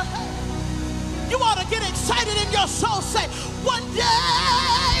 You ought to get excited in your soul. Say, one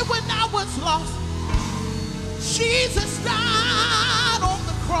day when I was lost, Jesus died on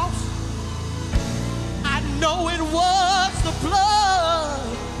the cross. I know it was the blood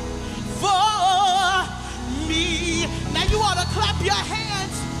for me. Now you ought to clap your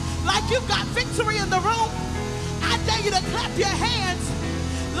hands like you've got victory in the room. I dare you to clap your hands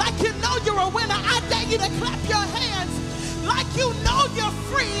like you know you're a winner. I dare you to clap your hands like you know you're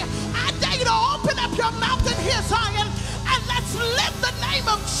free. I dare you to open up your mouth in here, Zion, and let's lift the name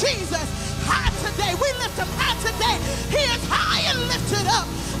of Jesus high today. We lift him high today. He is high and lifted up,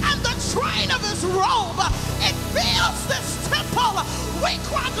 and the train of his robe, it fills this temple. We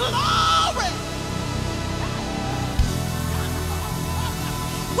cry glory.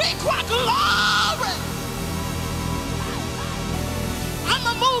 We cry glory. I'm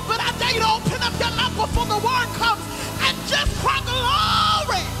a move, but I dare you to open up your mouth before the word comes and just cry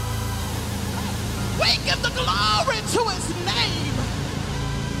glory. We give the glory to his name.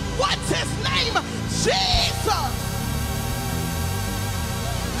 What's his name? Jesus.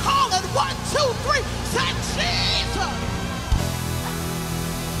 Call it 1, 2, 3. Say Jesus.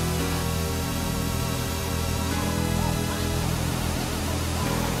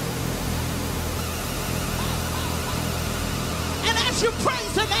 And as you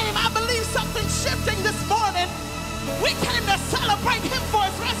praise the name, I believe something's shifting this morning. We came to celebrate him for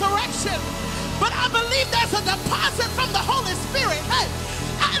his resurrection, but I believe there's a deposit from the Holy Spirit. Hey,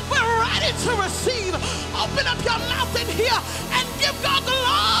 and we're ready to receive. Open up your mouth in here and give God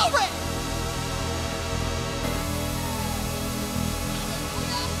glory.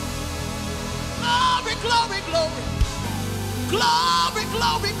 Glory, glory, glory. Glory,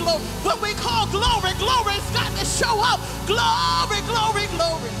 glory, glory. When we call glory, glory's got to show up. Glory, glory,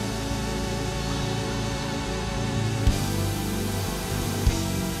 glory.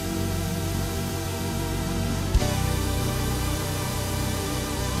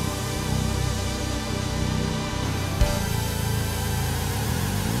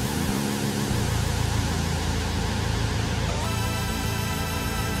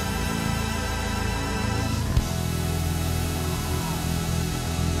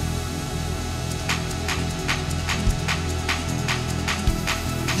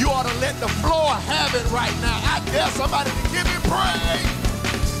 Let the floor have it right now. I dare somebody to give me praise.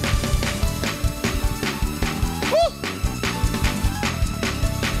 Woo.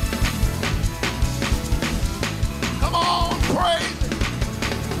 Come on, praise.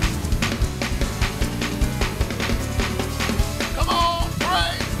 Come on,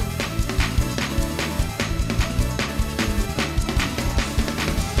 praise.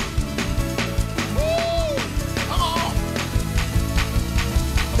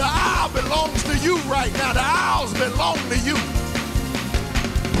 Belongs to you right now. The aisles belong to you.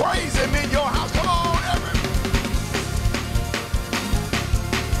 Praise him in your house. Come on, everybody.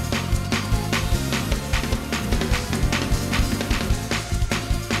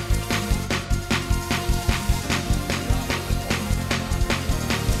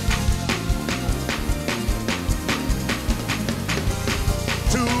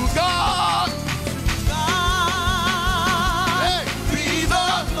 To God.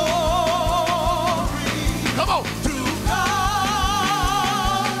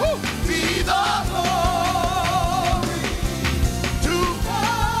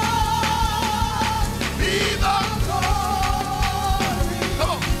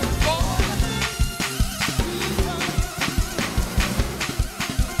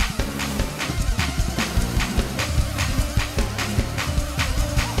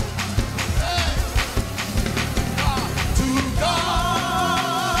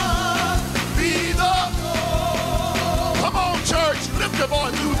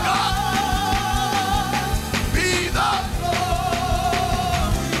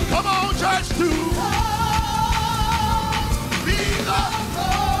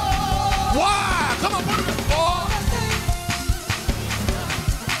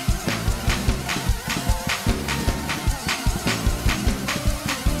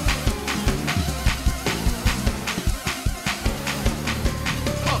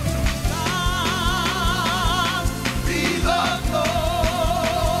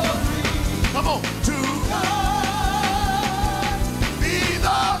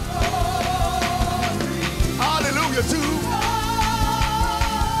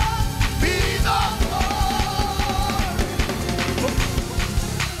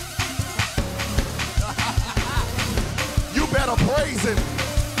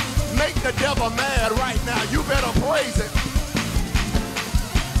 make the devil mad right now. You better praise it.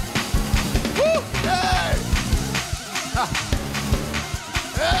 Woo! Hey!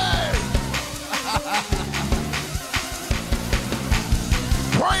 Hey!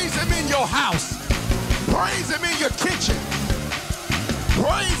 Praise him in your house. Praise him in your kitchen.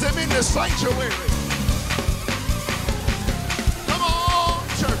 Praise him in the sanctuary. Come on,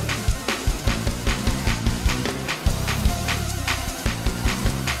 church.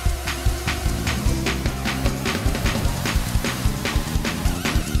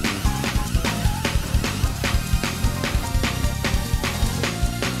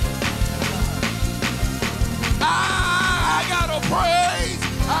 I gotta praise.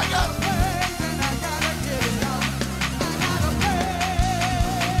 I gotta praise and I gotta get it out. I gotta praise.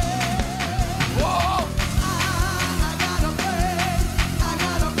 Whoa. I gotta praise. I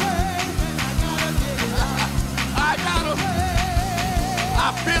gotta praise and I gotta get it out. I gotta praise. I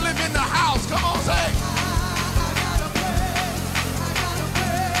feel him in the house. Come on, say. I gotta praise. I gotta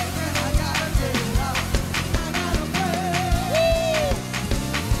praise and I gotta get it out. I gotta praise. Woo.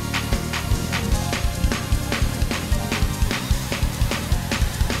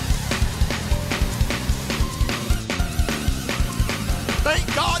 Thank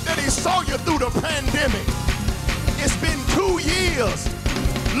God that he saw you through the pandemic. It's been 2 years.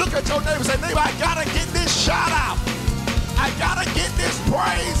 Look at your neighbor and say, neighbor, I gotta get this shout out. I gotta get this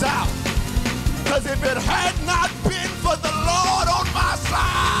praise out. Because if it had not been for the Lord on my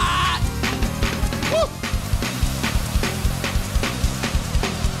side, woo,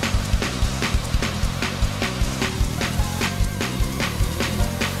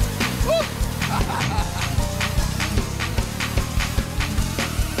 woo.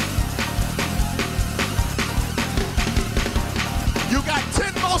 You got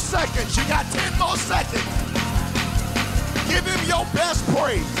 10 more seconds. You got 10 more seconds. Give him your best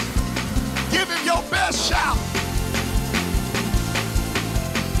praise. Give him your best shout.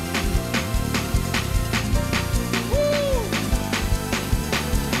 Woo.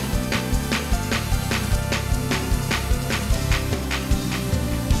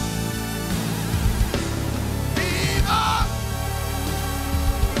 Viva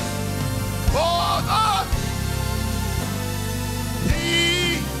for the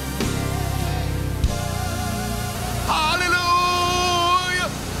hallelujah.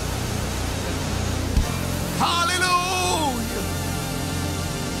 Hallelujah.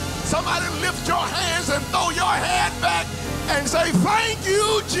 Somebody lift your hands and throw your head back and say, thank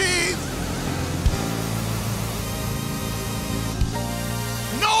you, Jesus.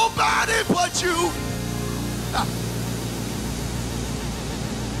 Nobody but you.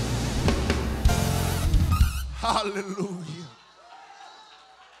 Hallelujah.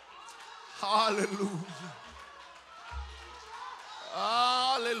 Hallelujah.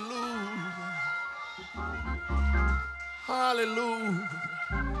 Hallelujah. Hallelujah.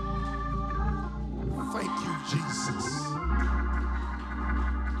 Thank you, Jesus.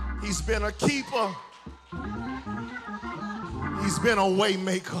 He's been a keeper. He's been a way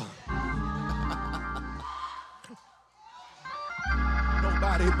maker.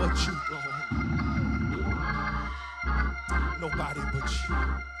 Nobody but you, Lord. Nobody but you.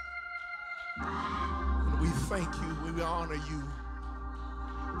 And we thank you. We honor you.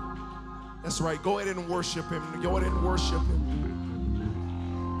 That's right. Go ahead and worship him. Go ahead and worship him.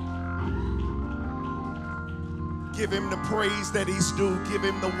 Give him the praise that he's due. Give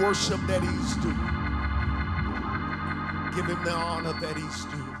him the worship that he's due. Give him the honor that he's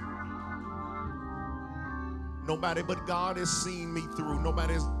due. Nobody but God has seen me through.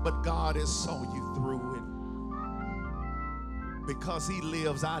 Nobody but God has saw you through. And because he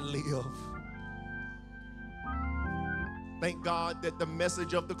lives, I live. Thank God that the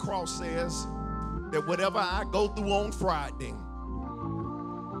message of the cross says that whatever I go through on Friday,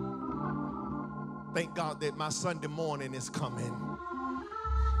 thank God that my Sunday morning is coming.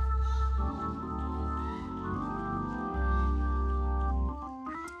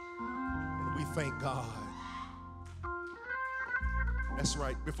 And we thank God. That's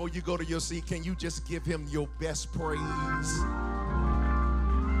right. Before you go to your seat, can you just give him your best praise?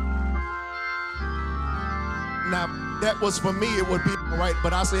 Now, that was for me, it would be all right,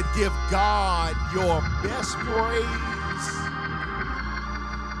 but I said give God your best praise.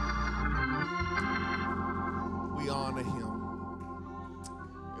 We honor him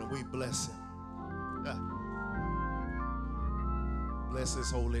and we bless him. Bless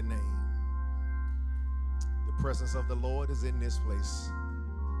his holy name. The presence of the Lord is in this place.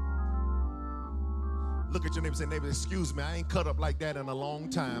 Look at your neighbor and say, neighbor, excuse me, I ain't cut up like that in a long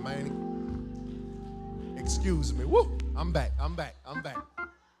time. Excuse me. Woo! I'm back.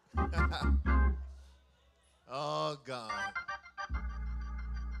 Oh, God.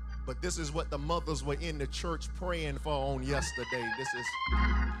 But this is what the mothers were in the church praying for on yesterday.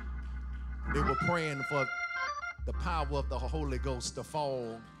 They were praying for the power of the Holy Ghost to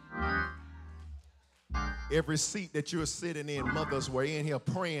fall. Every seat that you're sitting in, mothers were in here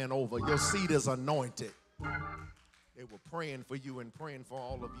praying over. Your seat is anointed. They were praying for you and praying for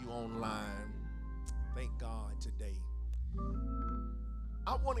all of you online. Thank God today.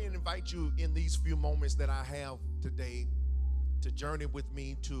 I want to invite you in these few moments that I have today to journey with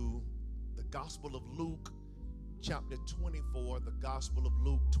me to the Gospel of Luke, chapter 24, the Gospel of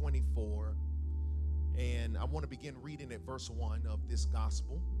Luke 24. And I want to begin reading at verse 1 of this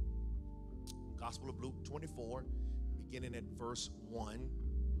Gospel. Gospel of Luke 24, beginning at verse 1.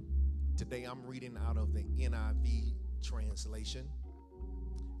 Today I'm reading out of the NIV translation.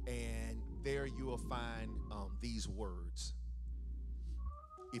 And there you will find these words.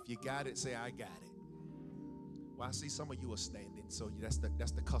 If you got it, say, I got it. Well, I see some of you are standing, so that's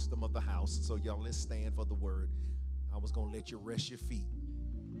the custom of the house. So y'all, let's stand for the word. I was going to let you rest your feet.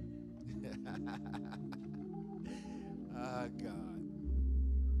 Ah, God.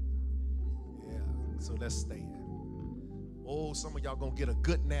 Yeah, so let's stand. Oh, some of y'all going to get a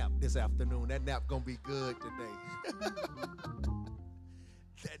good nap this afternoon. That nap going to be good today.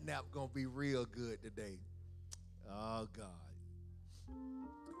 That nap going to be real good today. Oh, God.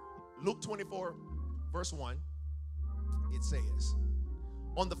 Luke 24, verse 1, it says,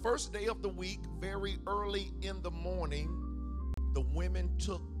 on the first day of the week, very early in the morning, the women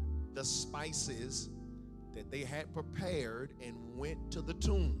took the spices that they had prepared and went to the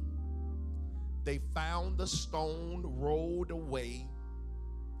tomb. They found the stone rolled away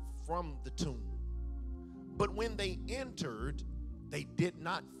from the tomb. But when they entered, they did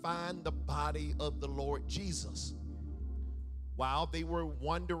not find the body of the Lord Jesus. While they were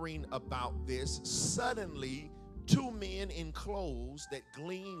wondering about this, suddenly 2 men in clothes that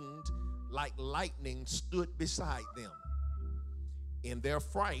gleamed like lightning stood beside them. In their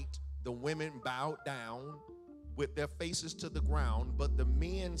fright, the women bowed down with their faces to the ground, but the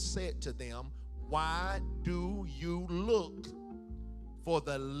men said to them, why do you look for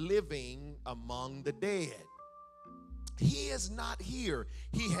the living among the dead? He is not here.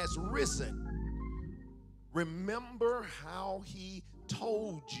 He has risen. Remember how he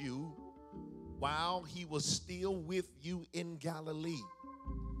told you while he was still with you in Galilee.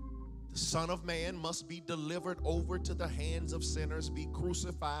 The Son of Man must be delivered over to the hands of sinners, be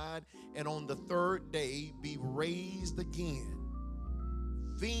crucified, and on the third day be raised again.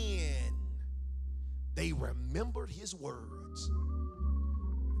 Then they remembered his words.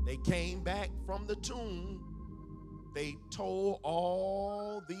 They came back from the tomb. They told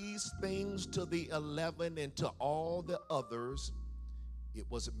all these things to the 11 and to all the others. It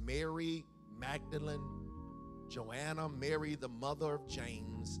was Mary Magdalene, Joanna, Mary the mother of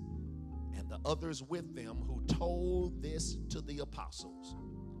James, and the others with them who told this to the apostles.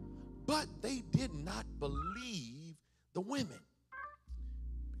 But they did not believe the women,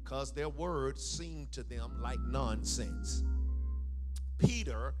 because their words seemed to them like nonsense.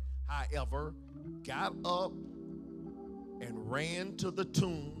 Peter, however, got up and ran to the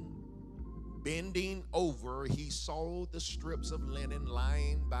tomb. Bending over, he saw the strips of linen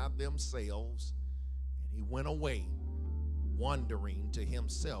lying by themselves, and he went away, wondering to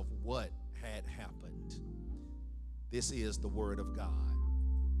himself what had happened. This is the word of God.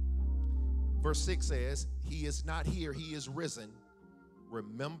 Verse 6 says, he is not here, he is risen.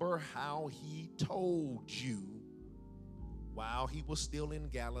 Remember how he told you while he was still in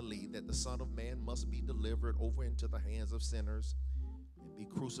Galilee that the Son of Man must be delivered over into the hands of sinners and be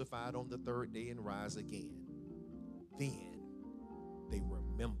crucified on the third day and rise again. Then they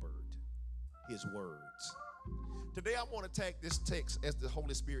remembered his words. Today I want to take this text as the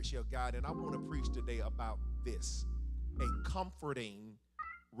Holy Spirit shall guide, and I want to preach today about this, a comforting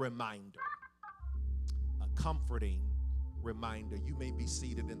reminder. A comforting reminder. You may be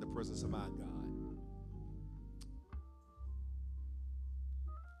seated in the presence of our God.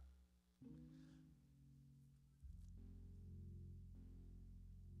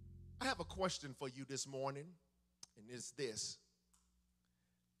 I have a question for you this morning, and it's this.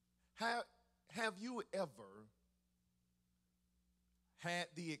 Have you ever had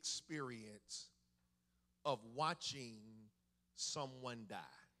the experience of watching someone die?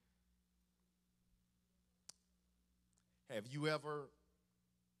 Have you ever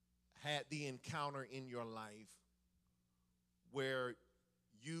had the encounter in your life where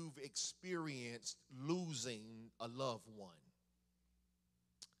you've experienced losing a loved one?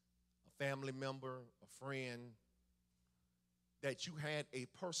 A family member, a friend, that you had a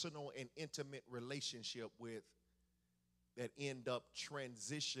personal and intimate relationship with that end up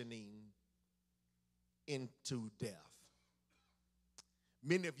transitioning into death.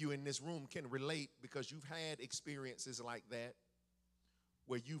 Many of you in this room can relate because you've had experiences like that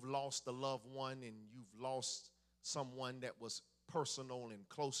where you've lost a loved one and you've lost someone that was personal and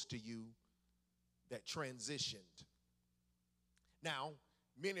close to you that transitioned. Now,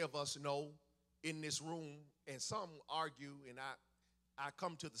 many of us know in this room, and some argue, and I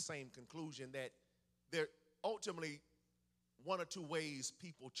come to the same conclusion, that there ultimately one or two ways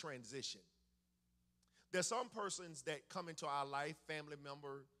people transition. There's some persons that come into our life, family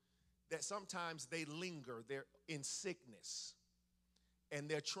member, that sometimes they linger. They're in sickness, and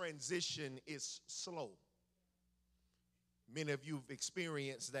their transition is slow. Many of you have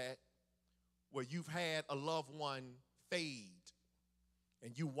experienced that, where you've had a loved one fade,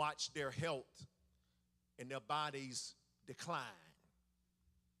 and you watch their health and their bodies decline.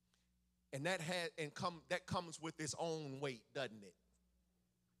 And that comes with its own weight, doesn't it?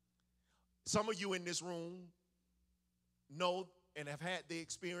 Some of you in this room know and have had the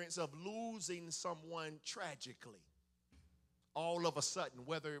experience of losing someone tragically. All of a sudden,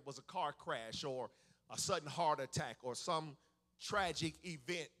 whether it was a car crash or a sudden heart attack or some tragic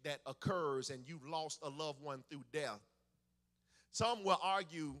event that occurs and you've lost a loved one through death. Some will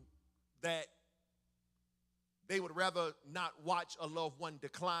argue that they would rather not watch a loved one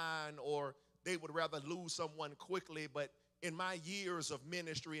decline, or they would rather lose someone quickly. But in my years of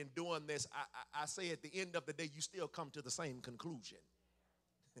ministry and doing this, I say at the end of the day, you still come to the same conclusion.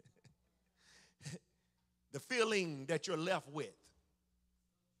 The feeling that you're left with,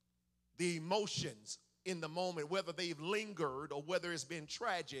 the emotions in the moment, whether they've lingered or whether it's been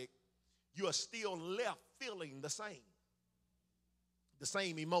tragic, you are still left feeling the same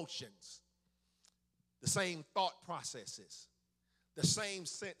emotions, the same thought processes, the same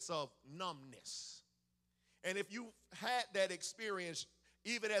sense of numbness. And if you've had that experience,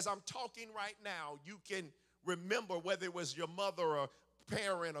 even as I'm talking right now, you can remember whether it was your mother or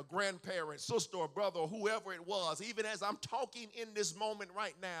parent or grandparent, sister or brother, or whoever it was. Even as I'm talking in this moment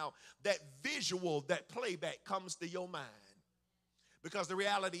right now, that visual, that playback comes to your mind. Because the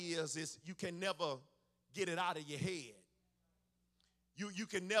reality is you can never get it out of your head. You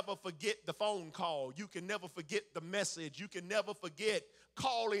can never forget the phone call. You can never forget the message. You can never forget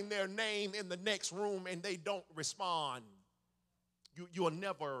calling their name in the next room and they don't respond. You'll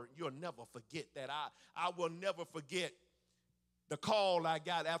never forget that. I will never forget the call I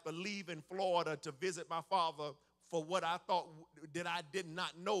got after leaving Florida to visit my father for what I thought that I did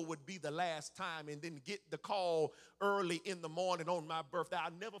not know would be the last time, and then get the call early in the morning on my birthday.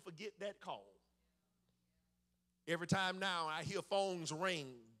 I'll never forget that call. Every time now I hear phones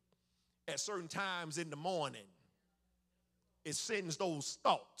ring at certain times in the morning, it sends those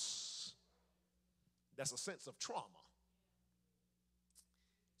thoughts. That's a sense of trauma.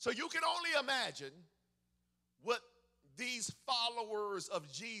 So you can only imagine what these followers of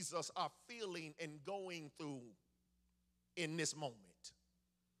Jesus are feeling and going through in this moment.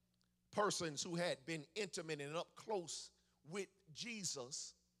 Persons who had been intimate and up close with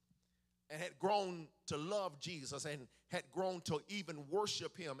Jesus and had grown to love Jesus and had grown to even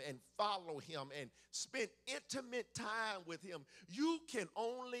worship him and follow him and spend intimate time with him. You can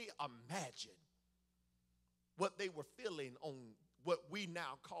only imagine what they were feeling on what we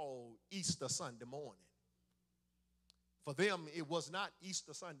now call Easter Sunday morning. For them, it was not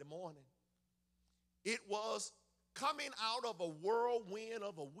Easter Sunday morning. It was coming out of a whirlwind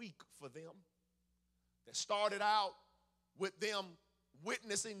of a week for them that started out with them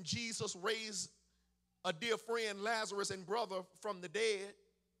witnessing Jesus raise a dear friend, Lazarus, and brother from the dead.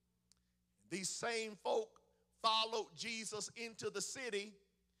 These same folk followed Jesus into the city,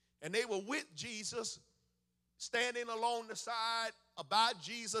 and they were with Jesus, standing along the side about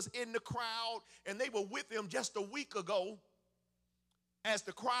Jesus in the crowd, and they were with him just a week ago as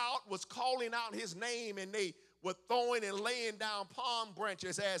the crowd was calling out his name, and they were throwing and laying down palm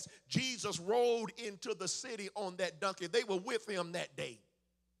branches as Jesus rode into the city on that donkey. They were with him that day.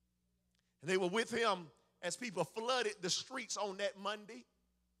 And they were with him as people flooded the streets on that Monday,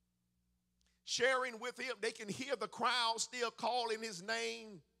 sharing with him. They can hear the crowd still calling his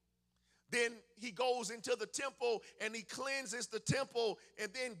name. Then he goes into the temple and he cleanses the temple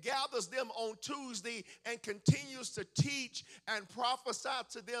and then gathers them on Tuesday and continues to teach and prophesy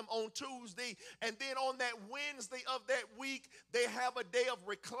to them on Tuesday. And then on that Wednesday of that week, they have a day of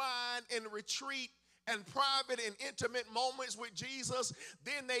recline and retreat and private and intimate moments with Jesus.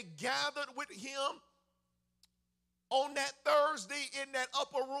 Then they gathered with him on that Thursday in that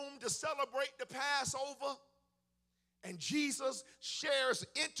upper room to celebrate the Passover. And Jesus shares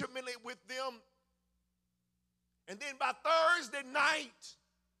intimately with them. And then by Thursday night,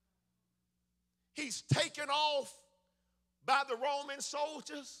 he's taken off by the Roman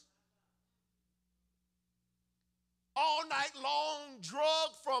soldiers. All night long,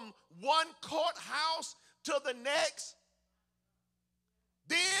 drugged from one courthouse to the next.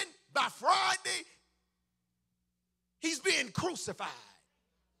 Then by Friday, he's being crucified.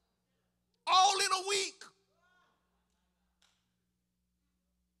 All in a week.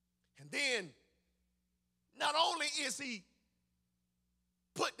 And then, not only is he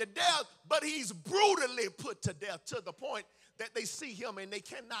put to death, but he's brutally put to death to the point that they see him and they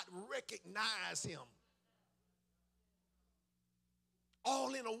cannot recognize him.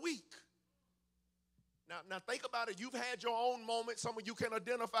 All in a week. Now think about it. You've had your own moment. Some of you can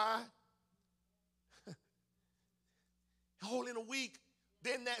identify. All in a week.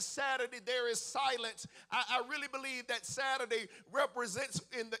 Then that Saturday there is silence. I really believe that Saturday represents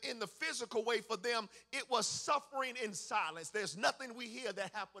in the physical way for them, it was suffering in silence. There's nothing we hear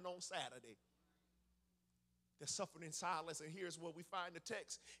that happened on Saturday. They're suffering in silence, and here's where we find the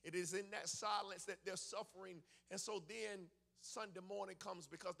text. It is in that silence that they're suffering. And so then Sunday morning comes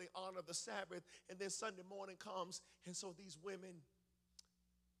because they honor the Sabbath, and then Sunday morning comes, and so these women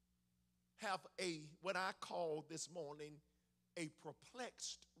have what I call this morning, a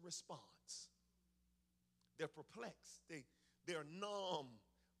perplexed response. They're perplexed. They're numb.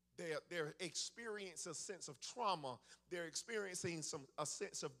 They're experiencing a sense of trauma. They're experiencing a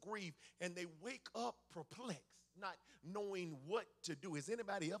sense of grief, and they wake up perplexed, not knowing what to do. Has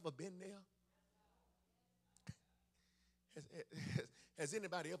anybody ever been there? Has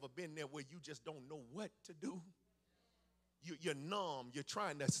anybody ever been there where you just don't know what to do? You're numb. You're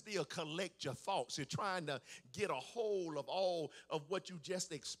trying to still collect your thoughts. You're trying to get a hold of all of what you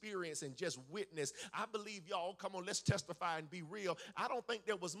just experienced and just witnessed. I believe y'all, come on, let's testify and be real. I don't think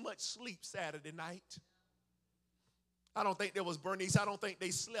there was much sleep Saturday night. I don't think there was Bernice. I don't think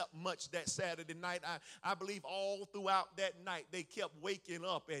they slept much that Saturday night. I believe all throughout that night they kept waking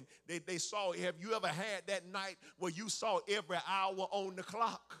up and they saw. Have you ever had that night where you saw every hour on the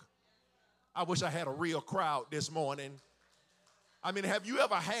clock? I wish I had a real crowd this morning. I mean, have you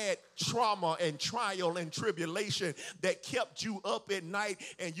ever had trauma and trial and tribulation that kept you up at night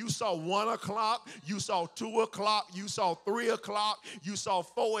and you saw 1 o'clock, you saw 2 o'clock, you saw 3 o'clock, you saw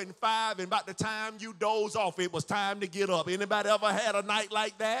 4 and 5, and by the time you doze off, it was time to get up? Anybody ever had a night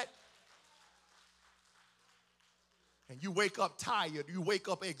like that? And you wake up tired, you wake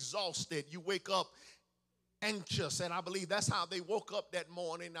up exhausted, you wake up anxious, and I believe that's how they woke up that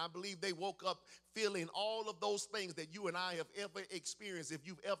morning. I believe they woke up feeling all of those things that you and I have ever experienced if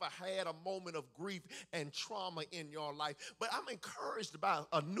you've ever had a moment of grief and trauma in your life. But I'm encouraged by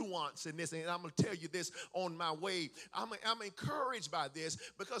a nuance in this, and I'm going to tell you this on my way. I'm encouraged by this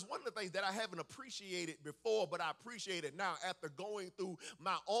because one of the things that I haven't appreciated before, but I appreciate it now after going through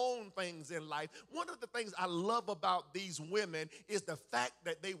my own things in life, one of the things I love about these women is the fact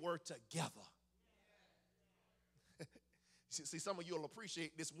that they were together. See, some of you will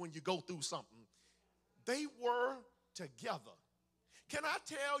appreciate this when you go through something. They were together. Can I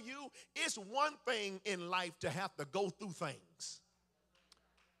tell you, it's one thing in life to have to go through things.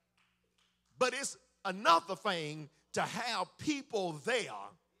 But it's another thing to have people there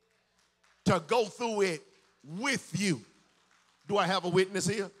to go through it with you. Do I have a witness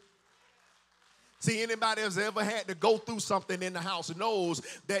here? See, anybody that's ever had to go through something in the house knows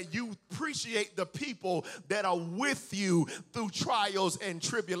that you appreciate the people that are with you through trials and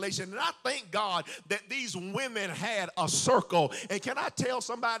tribulation. And I thank God that these women had a circle. And can I tell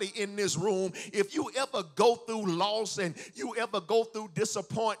somebody in this room, if you ever go through loss and you ever go through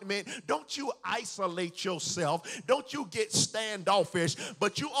disappointment, don't you isolate yourself. Don't you get standoffish,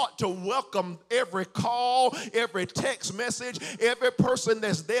 but you ought to welcome every call, every text message, every person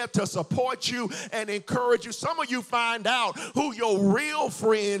that's there to support you and encourage you. Some of you find out who your real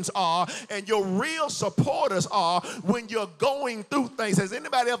friends are and your real supporters are when you're going through things. Has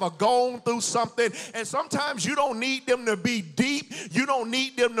anybody ever gone through something? And sometimes you don't need them to be deep. You don't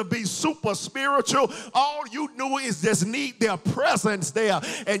need them to be super spiritual. All you do is just need their presence there.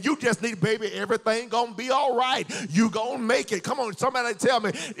 And you just need, baby, everything gonna be all right. You gonna make it. Come on, somebody tell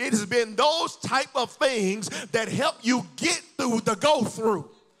me. It has been those type of things that help you get through the go through.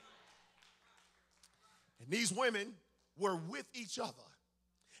 These women were with each other.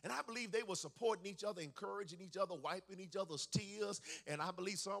 And I believe they were supporting each other, encouraging each other, wiping each other's tears. And I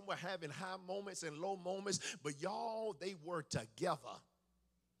believe some were having high moments and low moments. But y'all, they were together.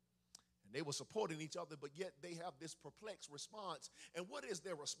 They were supporting each other, but yet they have this perplexed response. And what is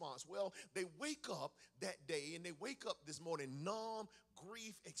their response? Well, they wake up that day, and they wake up this morning numb,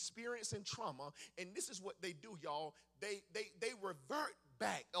 grief, experiencing trauma. And this is what they do, y'all. They revert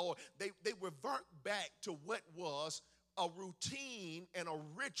back, or they revert back to what was a routine and a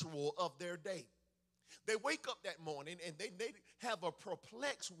ritual of their day. They wake up that morning and they have a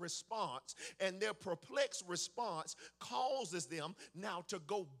perplexed response, and their perplexed response causes them now to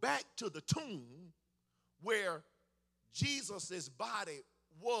go back to the tomb where Jesus' body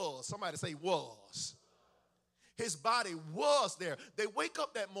was. Somebody say was. His body was there. They wake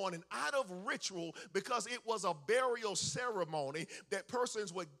up that morning out of ritual because it was a burial ceremony that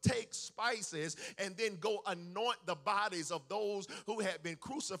persons would take spices and then go anoint the bodies of those who had been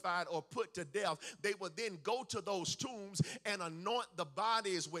crucified or put to death. They would then go to those tombs and anoint the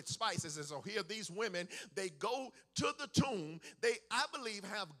bodies with spices. And so here these women, they go to the tomb. They, I believe,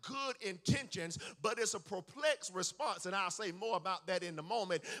 have good intentions, but it's a perplexed response. And I'll say more about that in a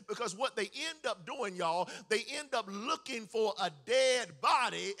moment, because what they end up doing, y'all, they end up looking for a dead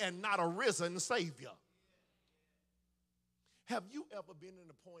body and not a risen Savior. Have you ever been in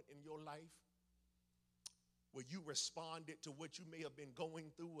a point in your life where you responded to what you may have been going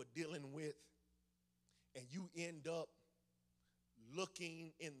through or dealing with, and you end up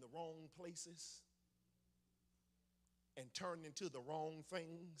looking in the wrong places and turning to the wrong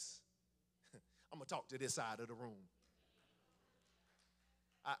things? I'm going to talk to this side of the room.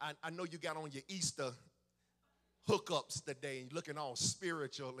 I know you got on your Easter hookups today, looking all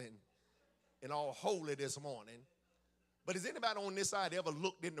spiritual and all holy this morning. But has anybody on this side ever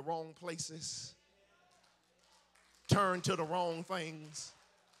looked in the wrong places? Turned to the wrong things?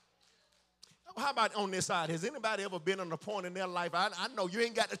 How about on this side? Has anybody ever been on a point in their life? I know you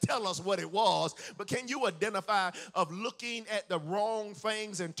ain't got to tell us what it was, but can you identify of looking at the wrong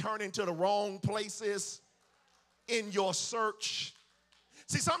things and turning to the wrong places in your search?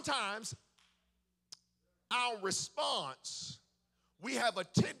 See, sometimes our response, we have a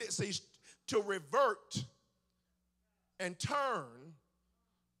tendency to revert and turn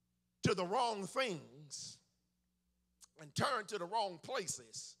to the wrong things and turn to the wrong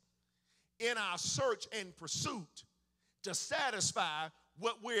places in our search and pursuit to satisfy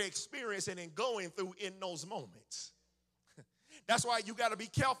what we're experiencing and going through in those moments. That's why you got to be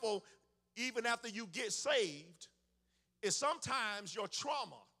careful even after you get saved, is sometimes your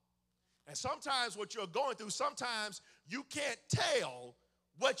trauma and sometimes what you're going through, sometimes you can't tell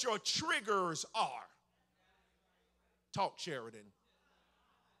what your triggers are. Talk, Sheridan.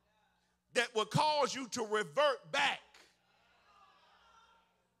 That will cause you to revert back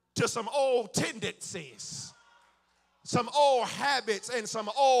to some old tendencies, some old habits, and some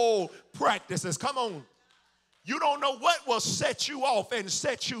old practices. Come on. You don't know what will set you off and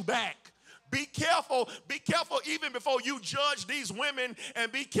set you back. Be careful even before you judge these women, and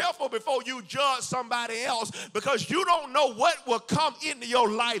be careful before you judge somebody else, because you don't know what will come into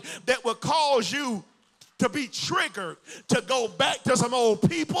your life that will cause you to be triggered to go back to some old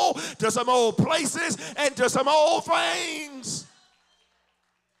people, to some old places, and to some old things.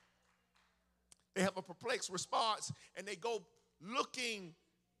 They have a perplexed response, and they go looking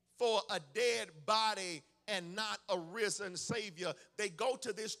for a dead body and not a risen Savior. They go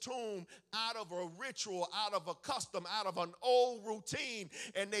to this tomb out of a ritual, out of a custom, out of an old routine,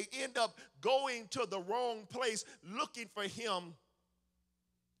 and they end up going to the wrong place, looking for him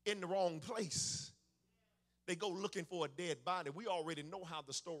in the wrong place. They go looking for a dead body. We already know how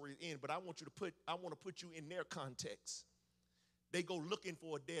the story ends, but I want to put you in their context. They go looking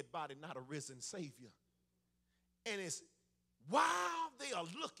for a dead body, not a risen Savior. And it's while they are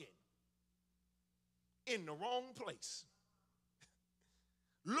looking in the wrong place,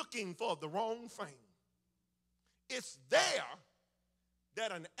 looking for the wrong thing, it's there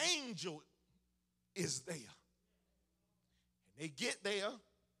that an angel is there. And they get there,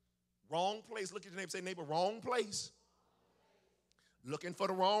 wrong place. Look at your neighbor, say, neighbor, wrong place. Looking for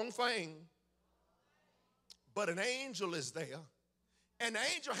the wrong thing. But an angel is there. And the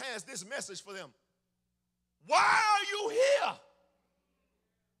angel has this message for them. Why are you here?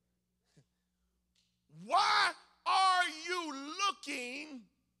 Why are you looking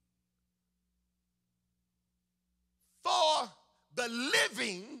for the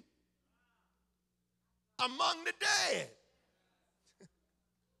living among the dead?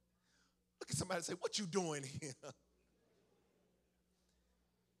 Look at somebody and say, what you doing here?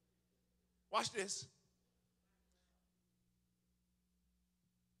 Watch this.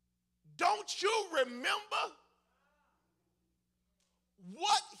 Don't you remember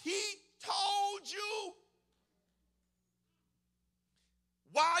what he told you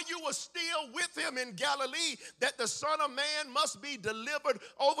while you were still with him in Galilee, that the Son of Man must be delivered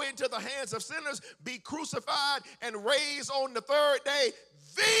over into the hands of sinners, be crucified, and raised on the third day.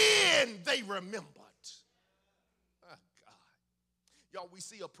 Then they remembered. Oh, God. Y'all, we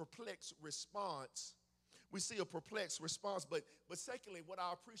see a perplexed response. We see a perplexed response, but secondly, what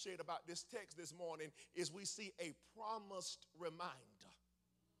I appreciate about this text this morning is we see a promised reminder.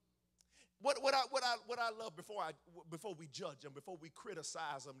 What I love before we judge them, before we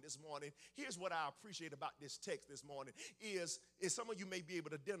criticize them this morning, here's what I appreciate about this text this morning is some of you may be able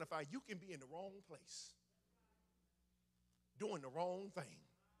to identify you can be in the wrong place, doing the wrong thing,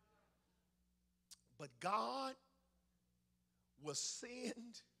 but God will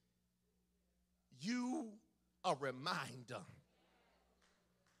send you a reminder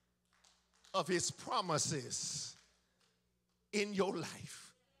of his promises in your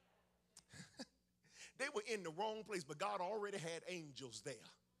life. They were in the wrong place, but God already had angels there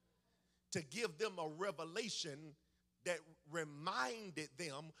to give them a revelation that reminded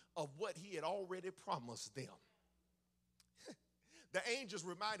them of what he had already promised them. The angels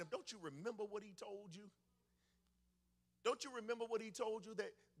remind them, don't you remember what he told you? Don't you remember what he told you,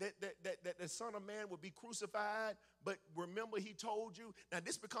 that the Son of Man would be crucified? But remember, he told you. Now,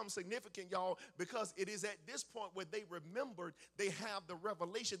 this becomes significant, y'all, because it is at this point where they remembered, they have the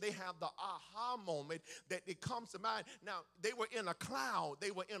revelation, they have the aha moment that it comes to mind. Now, they were in a cloud.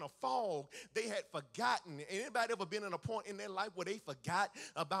 They were in a fog. They had forgotten. Anybody ever been in a point in their life where they forgot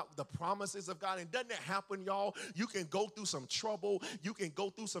about the promises of God? And doesn't that happen, y'all? You can go through some trouble. You can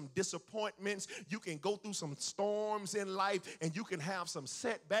go through some disappointments. You can go through some storms in life, and you can have some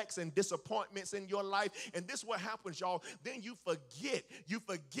setbacks and disappointments in your life. And this is what happens, y'all. Then you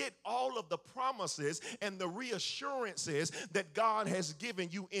forget all of the promises and the reassurances that God has given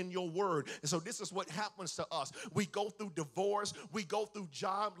you in your word. And so this is what happens to us. We go through divorce, we go through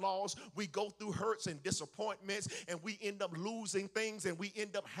job loss, we go through hurts and disappointments, and we end up losing things, and we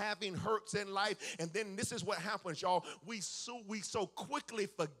end up having hurts in life. And then this is what happens, y'all. We so quickly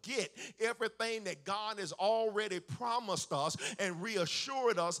forget everything that God has already promised us and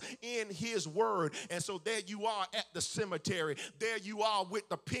reassured us in his word. And so there you are at the cemetery. There you are with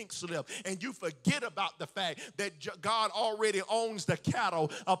the pink slip, and you forget about the fact that God already owns the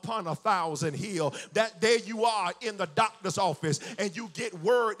cattle upon 1,000 hills. That there you are in the doctor's office, and you get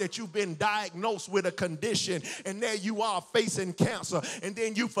word that you've been diagnosed with a condition, and there you are facing cancer. And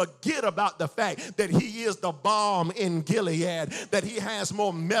then you forget about the fact that he is the balm in Gilead, that he has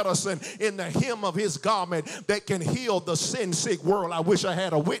more medicine in the hem of his garment that can heal the sin-sick world. I wish I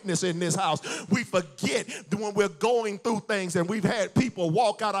had a witness in this house. We forget when we're going through things, and we've had people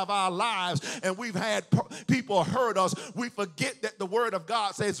walk out of our lives, and we've had people hurt us. We forget that the word of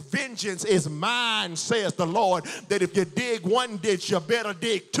God says, vengeance is mine, says the Lord, that if you dig one ditch, you better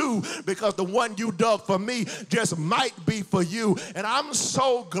dig two, because the one you dug for me just might be for you. And I'm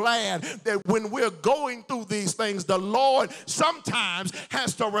so glad that when we're going through these things, the Lord sometimes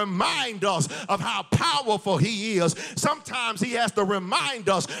has to remind us of how powerful he is. Sometimes he has to remind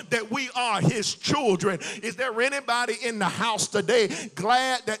us that we are his children. Is there anybody in the house today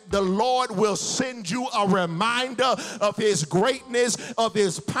glad that the Lord will send you a reminder of his greatness, of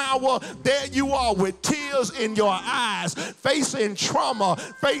his power? There you are with tears in your eyes, facing trauma,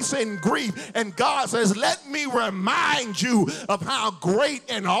 facing grief, and God says, let me remind you of how great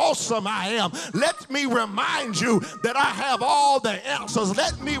and awesome I am. Let me remind you that I have all the answers.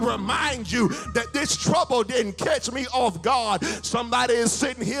 Let me remind you that this trouble didn't catch me off guard. Somebody is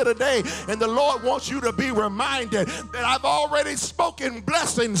sitting here today, and the Lord wants you to be reminded that I've already spoken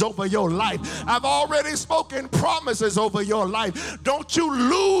blessings over your life. I've already spoken promises over your life. Don't you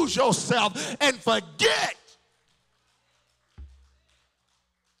lose yourself and forget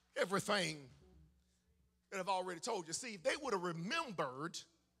everything that I've already told you. See, if they would have remembered,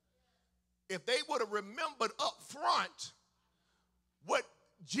 up front what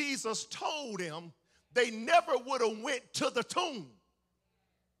Jesus told them, they never would have went to the tomb.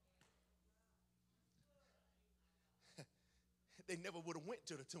 They never would have went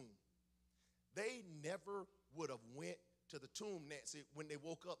to the tomb. They never would have went to the tomb, Nancy, when they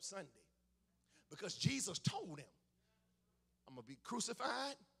woke up Sunday. Because Jesus told them, I'm going to be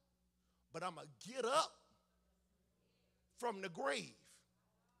crucified, but I'm going to get up from the grave.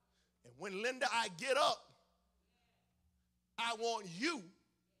 And when, Linda, I get up, I want you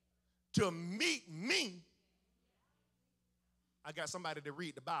to meet me. I got somebody to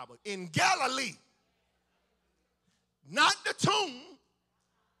read the Bible. In Galilee. Not the tomb,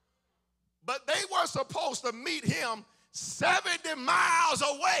 but they were supposed to meet him 70 miles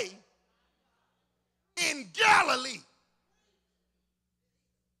away in Galilee.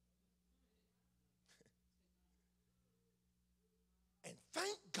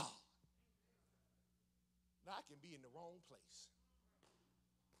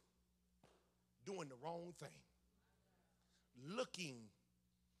 doing the wrong thing, looking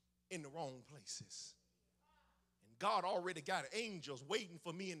in the wrong places. And God already got angels waiting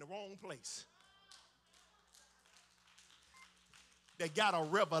for me in the wrong place. They got a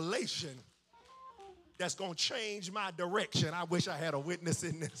revelation that's going to change my direction. I wish I had a witness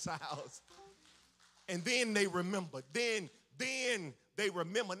in this house. And then they remembered. Then they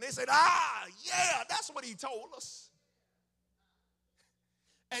remembered. And they said, yeah, that's what he told us.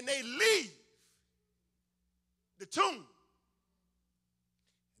 And they leave the tomb.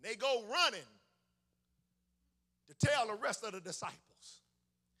 And they go running to tell the rest of the disciples.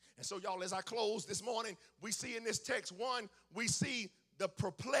 And so, y'all, as I close this morning, we see in this text, one, we see the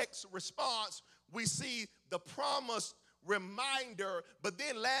perplexed response. We see the promised reminder. But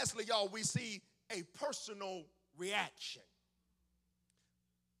then lastly, y'all, we see a personal reaction.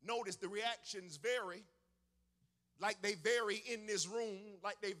 Notice the reactions vary. Like they vary in this room,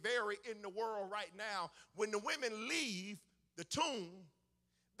 like they vary in the world right now. When the women leave the tomb,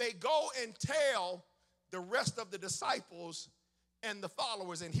 they go and tell the rest of the disciples and the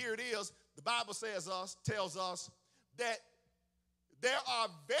followers. And here it is, the Bible tells us that there are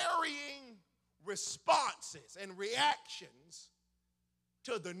varying responses and reactions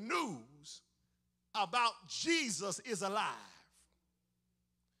to the news about Jesus is alive.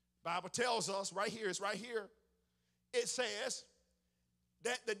 Bible tells us right here, it's right here. It says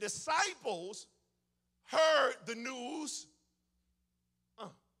that the disciples heard the news,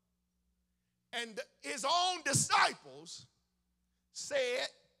 and his own disciples said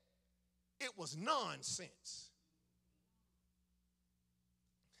it was nonsense.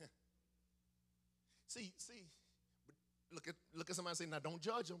 See, look at somebody and say, now don't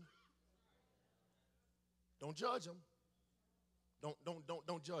judge them. Don't judge them.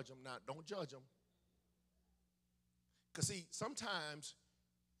 Don't judge them. Now, don't judge them. Because, see, sometimes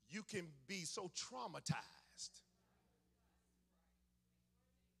you can be so traumatized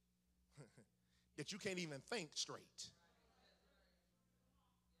that you can't even think straight.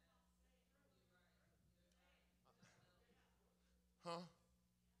 Huh?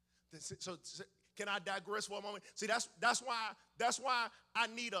 So can I digress for a moment? See, that's why I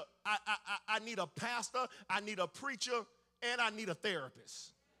need a pastor, I need a preacher, and I need a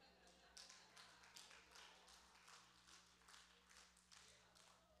therapist.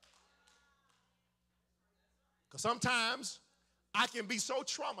 Because sometimes I can be so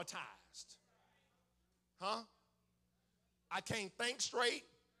traumatized. Huh? I can't think straight.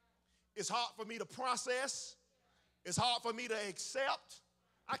 It's hard for me to process. It's hard for me to accept.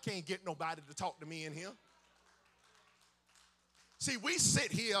 I can't get nobody to talk to me in here. See, we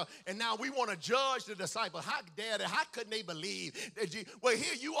sit here and now we want to judge the disciples. How couldn't they believe that you? Well,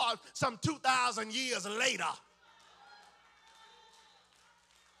 here you are some 2,000 years later.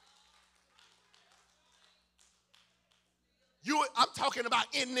 I'm talking about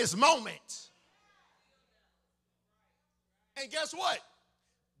in this moment. And guess what?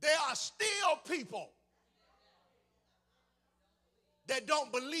 There are still people that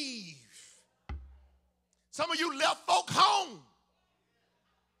don't believe. Some of you left folk home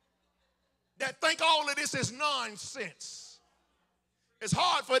that think all of this is nonsense. It's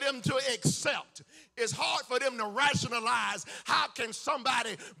hard for them to accept. It's hard for them to rationalize. How can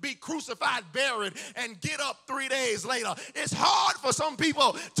somebody be crucified, buried, and get up 3 days later? It's hard for some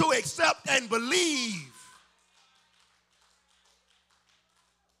people to accept and believe.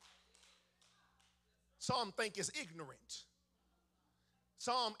 Some think it's ignorant.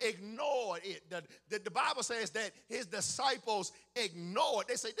 Some ignored it. The Bible says that his disciples ignored.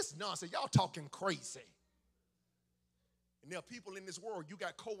 They say, this is nonsense. Y'all talking crazy. And there are people in this world, you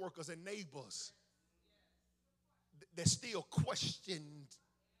got coworkers and neighbors that still questioned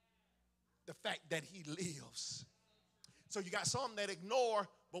the fact that he lives. So you got some that ignore,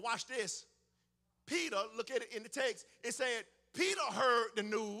 but watch this. Peter, look at it in the text. It said, Peter heard the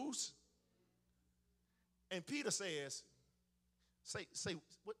news. And Peter says, say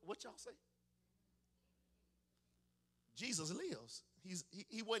what y'all say? Jesus lives.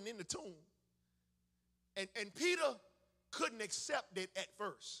 He wasn't in the tomb. And Peter couldn't accept it at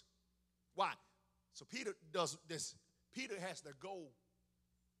first. Why? So Peter does this. Peter has to go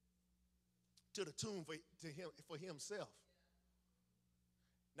to the tomb for himself.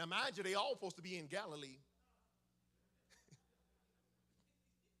 Now, mind you, they all supposed to be in Galilee.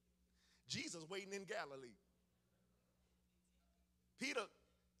 Jesus waiting in Galilee. Peter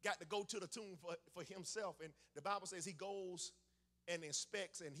got to go to the tomb for himself. And the Bible says he goes and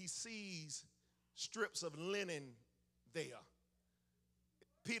inspects and he sees strips of linen there.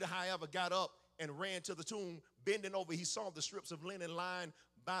 Peter, however, got up and ran to the tomb. Bending over, he saw the strips of linen lying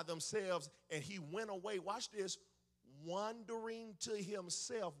by themselves, and he went away. Watch this, wondering to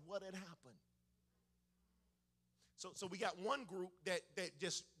himself what had happened. So we got one group that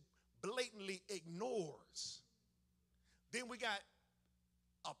just blatantly ignores. Then we got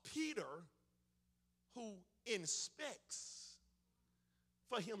a Peter who inspects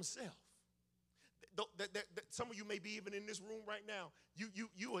for himself. Some of you may be even in this room right now.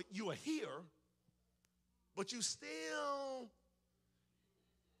 You are here, but you still.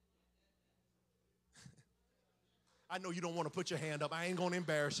 I know you don't want to put your hand up. I ain't going to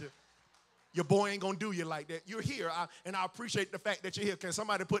embarrass you. Your boy ain't going to do you like that. You're here, and I appreciate the fact that you're here. Can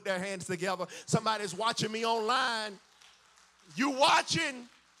somebody put their hands together? Somebody's watching me online. You watching,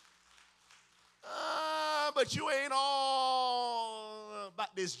 but you ain't all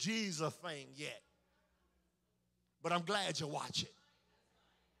about this Jesus thing yet. But I'm glad you're watching.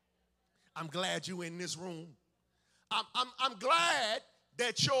 I'm glad you're in this room. I'm glad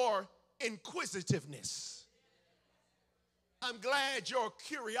that your inquisitiveness, I'm glad your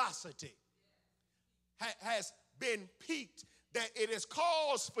curiosity has been piqued, that it has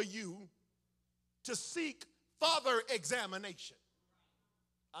caused for you to seek further examination.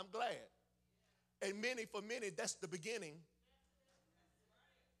 I'm glad. And for many, that's the beginning.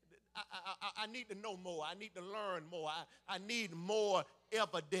 I need to know more. I need to learn more. I need more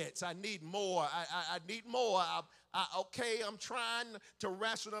evidence. I need more. I need more. Okay, I'm trying to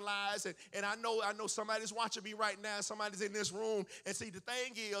rationalize it. And I know somebody's watching me right now. Somebody's in this room. And see, the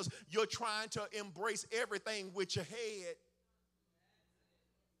thing is, you're trying to embrace everything with your head.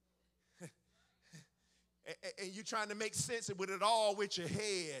 And you're trying to make sense with it all with your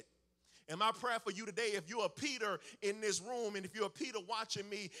head. And my prayer for you today, if you're a Peter in this room, and if you're a Peter watching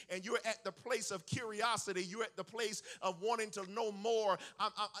me, and you're at the place of curiosity, you're at the place of wanting to know more,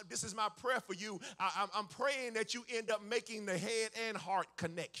 this is my prayer for you. I'm praying that you end up making the head and heart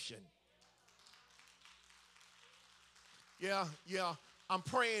connection. Yeah. I'm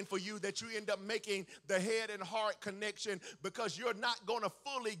praying for you that you end up making the head and heart connection, because you're not going to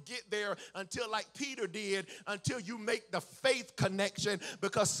fully get there until, like Peter did, until you make the faith connection,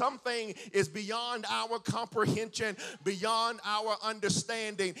 because something is beyond our comprehension, beyond our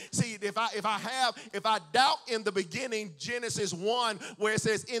understanding. See, if I doubt in the beginning, Genesis 1, where it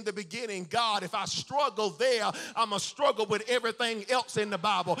says in the beginning God, if I struggle there, I'm going to struggle with everything else in the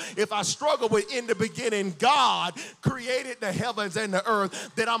Bible. If I struggle with in the beginning God created the heavens and the earth,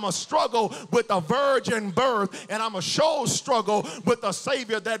 that I'm a struggle with a virgin birth, and I'm a sure struggle with a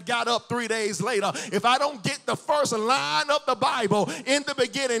Savior that got up 3 days later. If I don't get the first line of the Bible, in the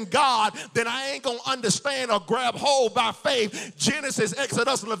beginning God, then I ain't going to understand or grab hold by faith Genesis,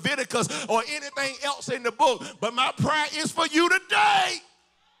 Exodus, Leviticus, or anything else in the book. But my prayer is for you today.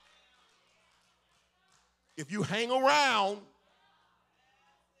 If you hang around,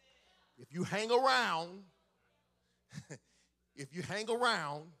 if you hang around,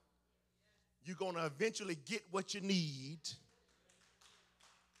 you're going to eventually get what you need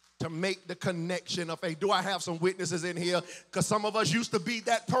to make the connection of faith. Do I have some witnesses in here? Because some of us used to be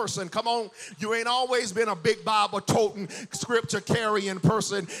that person. Come on. You ain't always been a big Bible-toting, scripture-carrying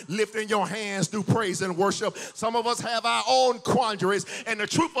person, lifting your hands through praise and worship. Some of us have our own quandaries. And the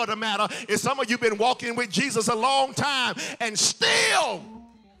truth of the matter is, some of you been walking with Jesus a long time and still.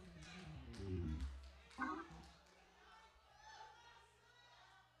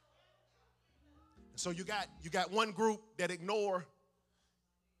 So you got one group that ignore.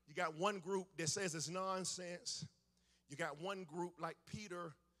 You got one group that says it's nonsense. You got one group like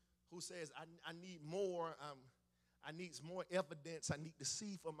Peter who says, I need more. I need more evidence. I need to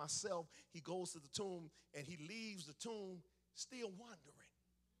see for myself. He goes to the tomb, and he leaves the tomb still wondering.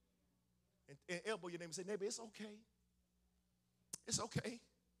 And elbow your neighbor and say, neighbor, it's okay. It's okay.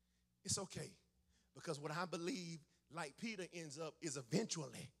 It's okay. Because what I believe, like Peter ends up, is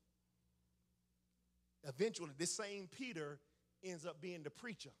eventually, this same Peter ends up being the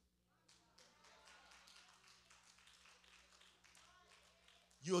preacher.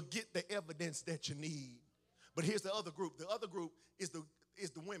 You'll get the evidence that you need. But here's the other group. The other group is the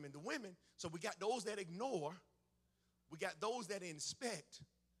women. The women, so we got those that ignore. We got those that inspect.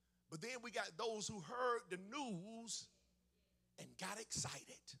 But then we got those who heard the news and got excited.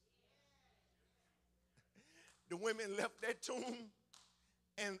 The women left that tomb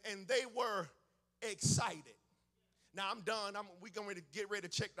and they were excited. Now I'm done. We're going to get ready to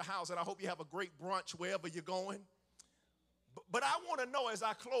check the house, and I hope you have a great brunch wherever you're going. But I want to know, as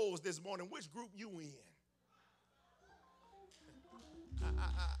I close this morning, which group you in.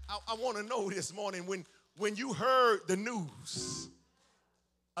 I want to know this morning, when you heard the news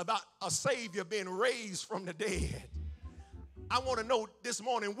about a Savior being raised from the dead, I want to know this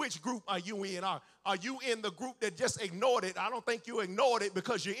morning, which group are you in? Are you in the group that just ignored it? I don't think you ignored it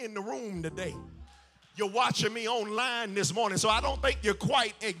because you're in the room today. You're watching me online this morning, so I don't think you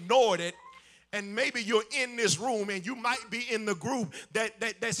quite ignored it. And maybe you're in this room and you might be in the group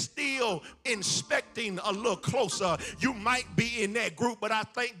that's still inspecting a little closer. You might be in that group, but I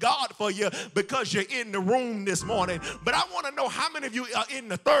thank God for you because you're in the room this morning. But I want to know how many of you are in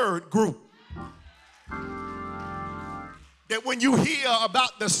the third group. That when you hear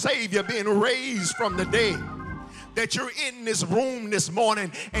about the Savior being raised from the dead, that you're in this room this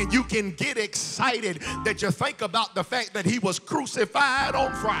morning and you can get excited that you think about the fact that he was crucified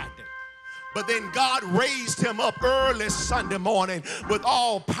on Friday. But then God raised him up early Sunday morning with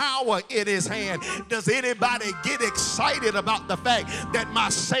all power in his hand. Does anybody get excited about the fact that my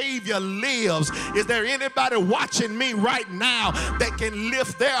Savior lives? Is there anybody watching me right now that can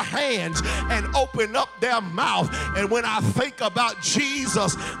lift their hands and open up their mouth? And when I think about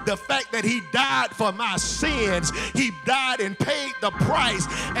Jesus, the fact that he died for my sins, he died and paid the price.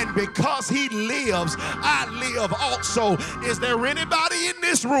 And because he lives, I live also. Is there anybody in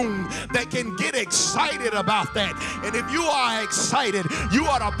this room that can get excited about that? And if you are excited, you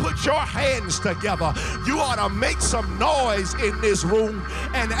ought to put your hands together. You ought to make some noise in this room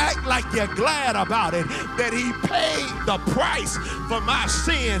and act like you're glad about it, that he paid the price for my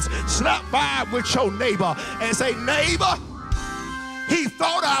sins. Slap by with your neighbor and say, neighbor, he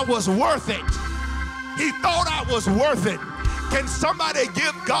thought I was worth it. He thought I was worth it. Can somebody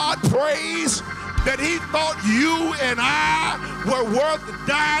give God praise that he thought you and I were worth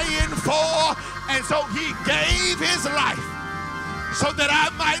dying for? And so he gave his life so that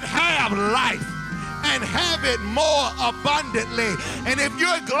I might have life and have it more abundantly. And if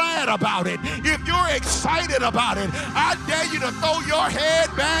you're glad about it, if you're excited about it, I dare you to throw your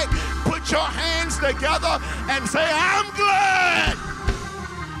head back, put your hands together, and say, I'm glad.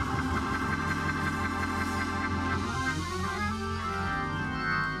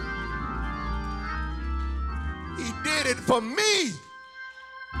 He did it for me.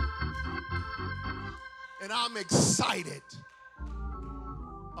 And I'm excited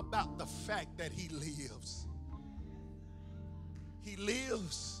about the fact that he lives. He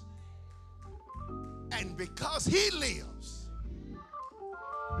lives. And because he lives,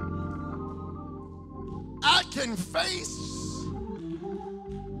 I can face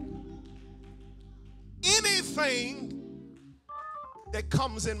anything that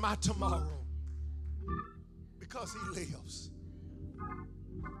comes in my tomorrow because he lives.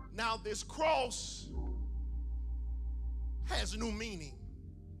 Now this cross has new meaning.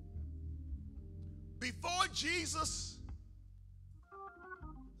 Before Jesus,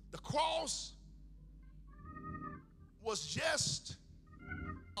 the cross was just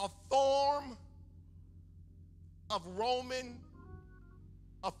a form of Roman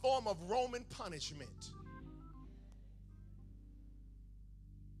punishment.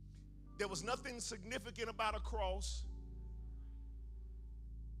 There was nothing significant about a cross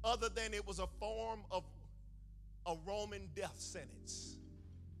other than it was a form of a Roman death sentence.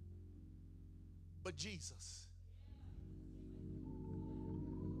 But Jesus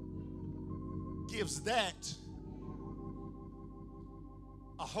gives that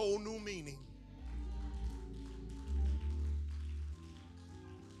a whole new meaning.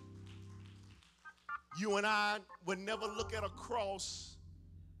 You and I would never look at a cross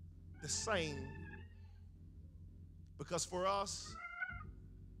the same, because for us,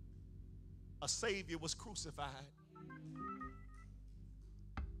 a Savior was crucified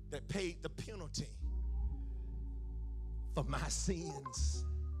that paid the penalty for my sins.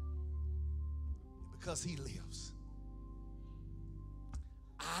 Because he lives,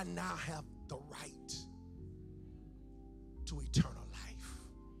 I now have the right to eternal life.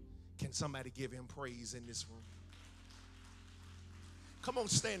 Can somebody give him praise in this room? Come on,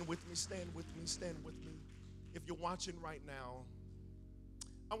 stand with me, stand with me, stand with me. If you're watching right now,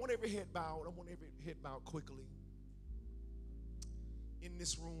 I want every head bowed. I want every head bowed quickly. In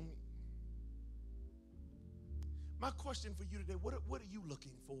this room, my question for you today, what are you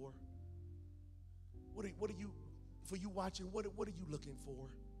looking for? What are you, for you watching, what are you looking for?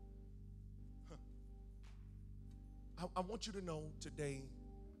 I want you to know today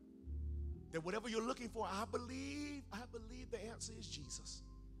that whatever you're looking for, I believe the answer is Jesus.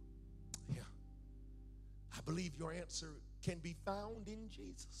 Yeah. I believe your answer can be found in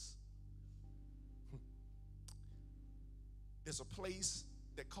Jesus. There's a place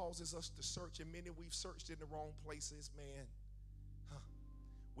that causes us to search, and many we've searched in the wrong places, man.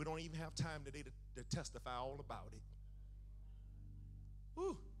 We don't even have time today to testify all about it.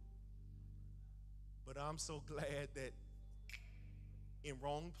 Whew. But I'm so glad that in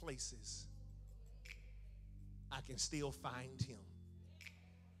wrong places, I can still find him.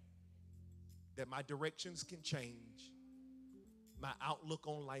 That my directions can change. My outlook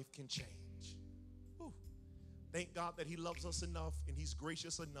on life can change. Whew. Thank God that he loves us enough and he's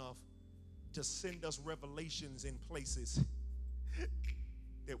gracious enough to send us revelations in places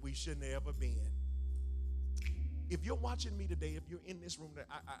that we shouldn't have ever been. If you're watching me today, if you're in this room,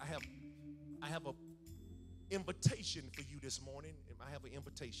 I have an invitation for you this morning. I have an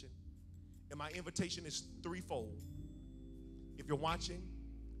invitation. And my invitation is threefold. If you're watching,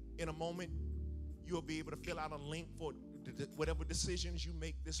 in a moment, you'll be able to fill out a link for whatever decisions you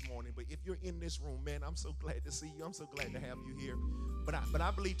make this morning. But if you're in this room, man, I'm so glad to see you. I'm so glad to have you here. But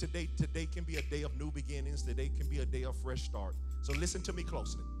I believe today can be a day of new beginnings. Today can be a day of fresh start. So listen to me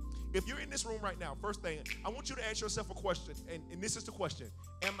closely. If you're in this room right now, first thing, I want you to ask yourself a question. And this is the question.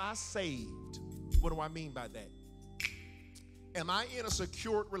 Am I saved? What do I mean by that? Am I in a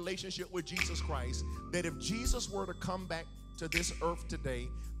secured relationship with Jesus Christ that if Jesus were to come back to this earth today,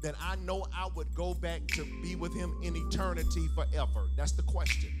 that I know I would go back to be with him in eternity forever? That's the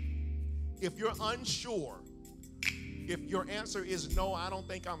question. If you're unsure, if your answer is no, I don't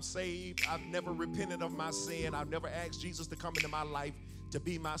think I'm saved, I've never repented of my sin, I've never asked Jesus to come into my life to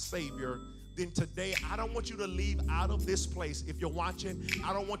be my Savior, then today I don't want you to leave out of this place. If you're watching,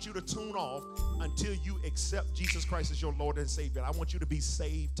 I don't want you to tune off until you accept Jesus Christ as your Lord and Savior. I want you to be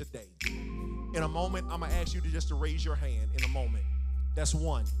saved today. In a moment, I'm going to ask you to raise your hand in a moment. That's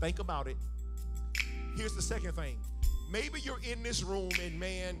one. Think about it. Here's the second thing. Maybe you're in this room and,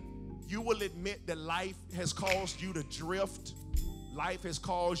 man, you will admit that life has caused you to drift. Life has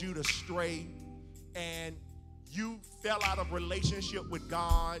caused you to stray. And you fell out of relationship with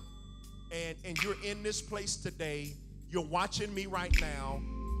God. And you're in this place today. You're watching me right now.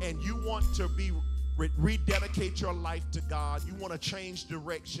 And you want to rededicate your life to God. You want to change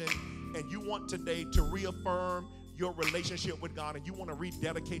direction. And you want today to reaffirm your relationship with God, and you want to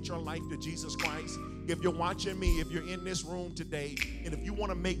rededicate your life to Jesus Christ. If you're watching me, if you're in this room today, and if you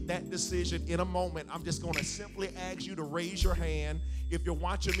want to make that decision in a moment, I'm just going to simply ask you to raise your hand. If you're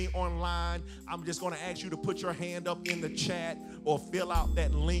watching me online, I'm just going to ask you to put your hand up in the chat or fill out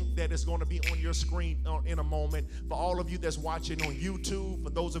that link that is going to be on your screen in a moment. For all of you that's watching on YouTube,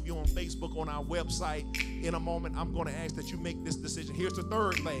 for those of you on Facebook, on our website, in a moment, I'm going to ask that you make this decision. Here's the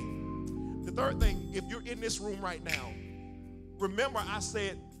third thing. The third thing, if you're in this room right now, remember I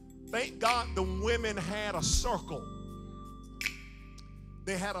said, thank God the women had a circle.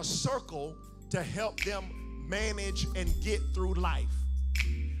 They had a circle to help them manage and get through life.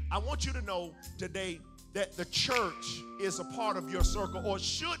 I want you to know today that the church is a part of your circle, or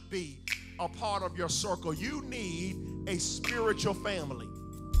should be a part of your circle. You need a spiritual family.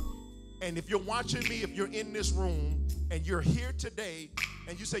 And if you're watching me, if you're in this room and you're here today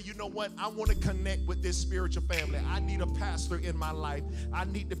and you say, you know what, I want to connect with this spiritual family. I need a pastor in my life. I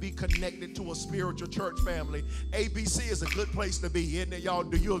need to be connected to a spiritual church family. ABC is a good place to be, isn't it, y'all?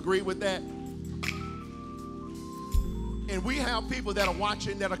 Do you agree with that? And we have people that are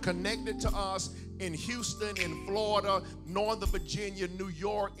watching that are connected to us in Houston, in Florida, Northern Virginia, New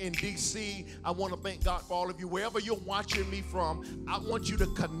York, in D.C. I want to thank God for all of you. Wherever you're watching me from, I want you to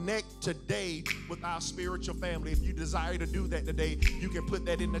connect today with our spiritual family. If you desire to do that today, you can put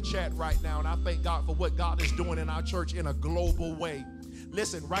that in the chat right now. And I thank God for what God is doing in our church in a global way.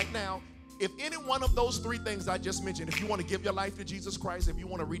 Listen, right now, if any one of those three things I just mentioned, if you want to give your life to Jesus Christ, if you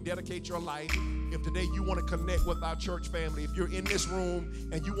want to rededicate your life, if today you want to connect with our church family, if you're in this room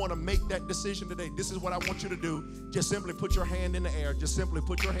and you want to make that decision today, this is what I want you to do. Just simply put your hand in the air. Just simply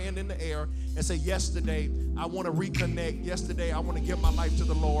put your hand in the air and say, yes, today I want to reconnect. Yes, today I want to give my life to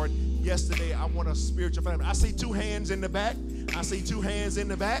the Lord. Yes, today I want a spiritual family. I see two hands in the back. I see two hands in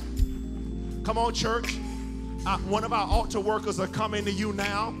the back. Come on, church. One of our altar workers are coming to you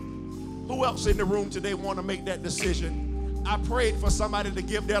now. Who else in the room today want to make that decision? I prayed for somebody to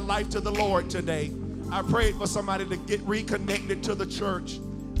give their life to the Lord today. I prayed for somebody to get reconnected to the church.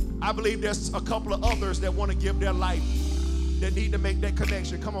 I believe there's a couple of others that want to give their life, that need to make that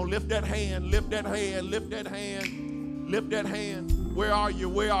connection. Come on, lift that hand, lift that hand, lift that hand, lift that hand. Where are you?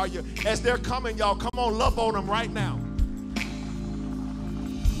 Where are you? As they're coming, y'all, come on, love on them right now.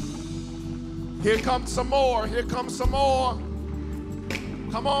 Here comes some more. Here comes some more.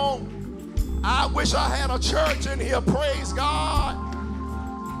 Come on. I wish I had a church in here. Praise God.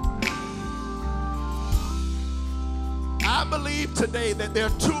 I believe today that there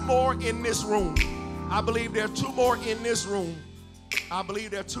are two more in this room. I believe there are two more in this room. I believe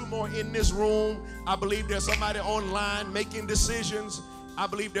there are two more in this room. I believe there's somebody online making decisions. I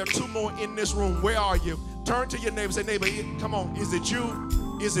believe there are two more in this room. Where are you? Turn to your neighbor, say, neighbor, come on, is it you?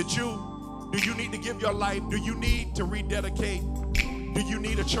 Is it you? Do you need to give your life? Do you need to rededicate? Do you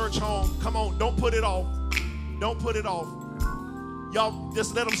need a church home? Come on, don't put it off. Don't put it off. Y'all,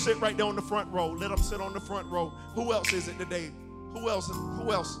 just let them sit right there on the front row. Let them sit on the front row. Who else is it today? Who else?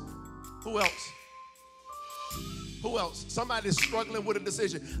 Who else? Who else? Who else? Somebody's struggling with a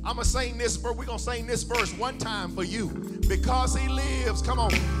decision. I'm going to sing this verse. We're going to sing this verse one time for you. Because he lives. Come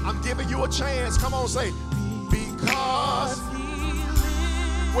on. I'm giving you a chance. Come on, say, because he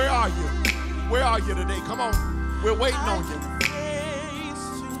lives. Where are you? Where are you today? Come on. We're waiting on you.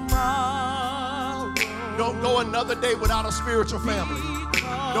 Don't go another day without a spiritual family.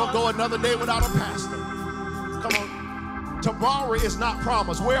 Don't go another day without a pastor. Come on. Tomorrow is not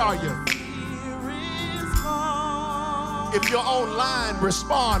promised. Where are you? If you're online,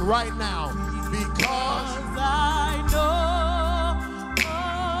 respond right now. Because I know.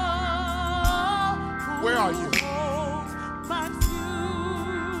 Where are you? My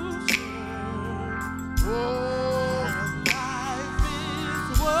future. Oh. Life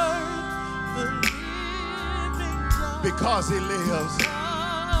is worth the living just because he lives.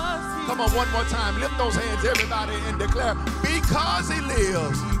 Come on, one more time. Lift those hands, everybody, and declare, because he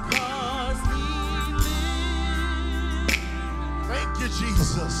lives. Thank you,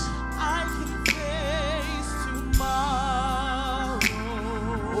 Jesus. I can face tomorrow.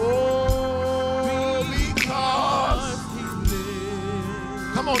 Oh, because he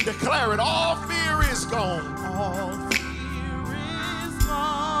lives. Come on, declare it. All fear is gone. All fear is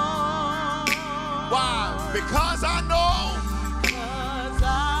gone. Why? Because I know. Because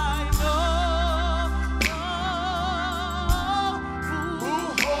I know who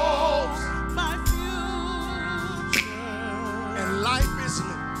holds my future. And life is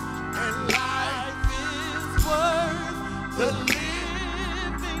worth the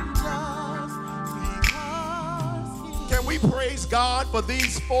living just because he. Can we praise God for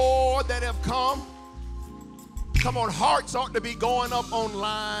these 4 that have come? Come on, hearts ought to be going up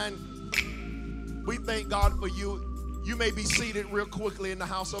online. We thank God for you. You may be seated real quickly in the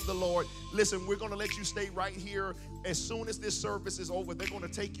house of the Lord. Listen, we're going to let you stay right here. As soon as this service is over, they're going to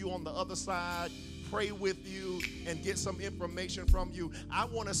take you on the other side, pray with you, and get some information from you. I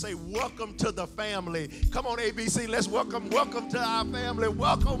want to say welcome to the family. Come on, ABC, let's welcome to our family.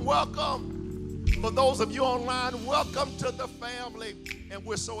 Welcome, welcome. For those of you online, welcome to the family. And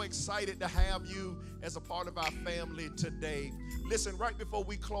we're so excited to have you as a part of our family today. Listen, right before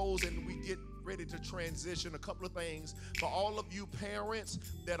we close and we get ready to transition, a couple of things for all of you parents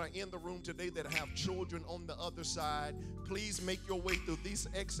that are in the room today that have children on the other side. Please make your way through this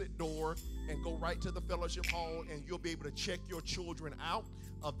exit door and go right to the fellowship hall, and you'll be able to check your children out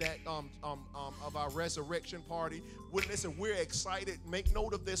of that of our resurrection party. Listen, we're excited. Make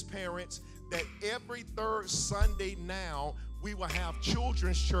note of this, parents, that every third Sunday now we will have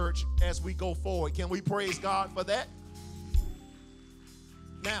children's church as we go forward. Can we praise God for that?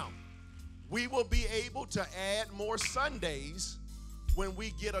 Now, we will be able to add more Sundays when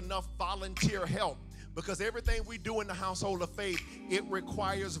we get enough volunteer help, because everything we do in the household of faith, it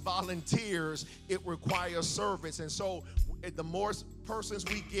requires volunteers, it requires service. And so the more persons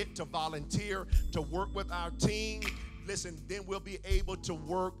we get to volunteer, to work with our team, listen, then we'll be able to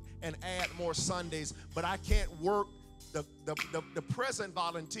work and add more Sundays. But I can't work the present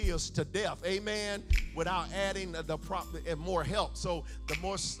volunteers to death, amen, without adding the proper and more help. So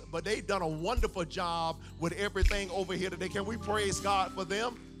but they've done a wonderful job with everything over here today. Can we praise God for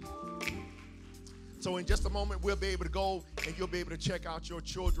them? So in just a moment, we'll be able to go and you'll be able to check out your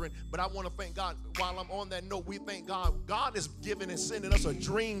children. But I want to thank God. While I'm on that note, we thank God. God is giving and sending us a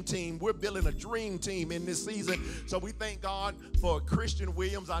dream team. We're building a dream team in this season. So we thank God for Christian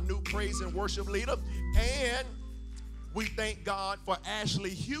Williams, our new praise and worship leader. And we thank God for Ashley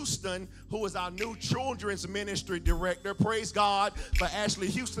Houston, who is our new children's ministry director. Praise God for Ashley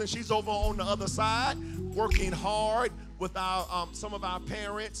Houston. She's over on the other side, working hard with our some of our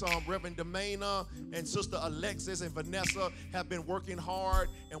parents. Reverend Demena and Sister Alexis and Vanessa have been working hard.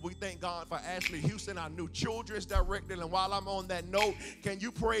 And we thank God for Ashley Houston, our new children's director. And while I'm on that note, can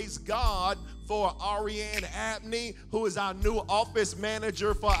you praise God for Ariane Abney, who is our new office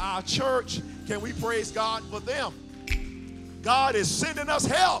manager for our church? Can we praise God for them? God is sending us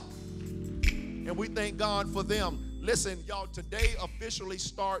help, and we thank God for them. Listen, y'all, today officially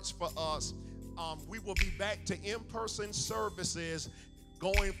starts for us. We will be back to in-person services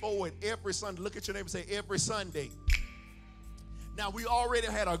going forward every Sunday. Look at your neighbor and say, every Sunday. Now, we already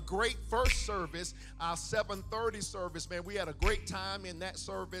had a great first service, our 7:30 service, man. We had a great time in that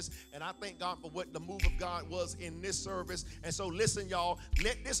service, and I thank God for what the move of God was in this service. And so, listen, y'all,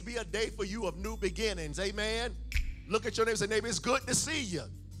 let this be a day for you of new beginnings, amen? Look at your neighbor and say, neighbor, it's good to see you.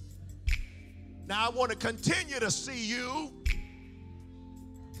 Now, I want to continue to see you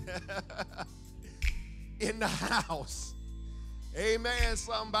in the house. Amen,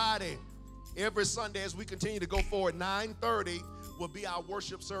 somebody. Every Sunday as we continue to go forward, 9:30 will be our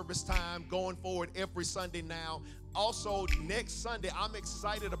worship service time going forward every Sunday now. Also, next Sunday, I'm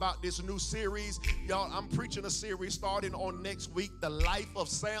excited about this new series. Y'all, I'm preaching a series starting on next week, The Life of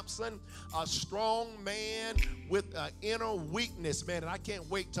Samson, a strong man with an inner weakness, man. And I can't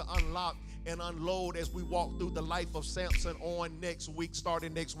wait to unlock and unload as we walk through the life of Samson on next week,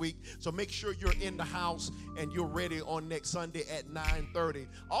 starting next week. So make sure you're in the house and you're ready on next Sunday at 9:30.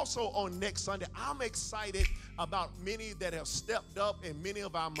 Also on next Sunday, I'm excited about many that have stepped up and many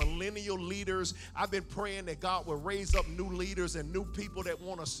of our millennial leaders. I've been praying that God will raise up new leaders and new people that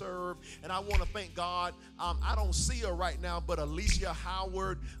want to serve. And I want to thank God. I don't see her right now, but Alicia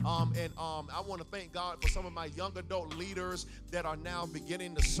Howard. I want to thank God for some of my young adult leaders that are now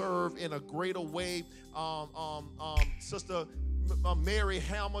beginning to serve in a greater way. Sister Mary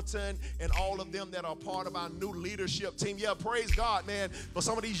Hamilton and all of them that are part of our new leadership team. Yeah, praise God, man, for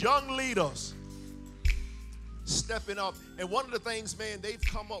some of these young leaders stepping up. And one of the things, man, they've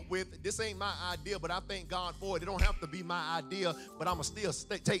come up with, this ain't my idea, but I thank God for it. It don't have to be my idea, but I'm going to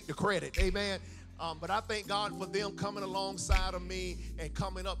still take the credit. Amen. But I thank God for them coming alongside of me and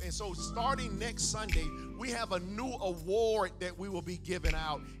coming up. And so starting next Sunday, we have a new award that we will be giving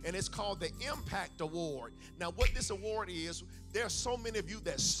out, and it's called the Impact Award. Now, what this award is, there are so many of you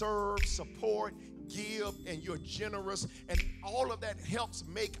that serve, support, give, and you're generous, and all of that helps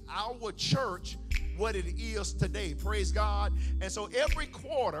make our church what it is today. Praise God. And so every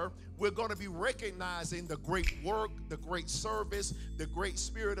quarter, we're going to be recognizing the great work, the great service, the great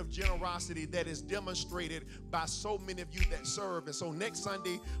spirit of generosity that is demonstrated by so many of you that serve. And so next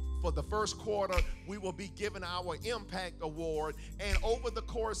Sunday, for the first quarter, we will be giving our Impact Award. And over the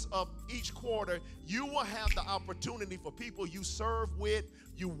course of each quarter, you will have the opportunity for people you serve with,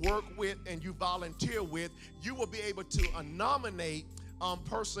 you work with, and you volunteer with. You will be able to nominate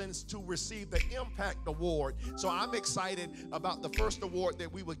persons to receive the Impact Award. So I'm excited about the first award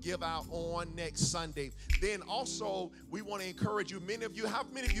that we will give out on next Sunday. Then also, we want to encourage you, how many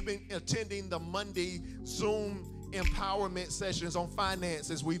of you have been attending the Monday Zoom empowerment sessions on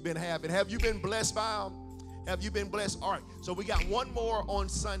finances we've been having? Have you been blessed by them? Have you been blessed? All right, so we got one more on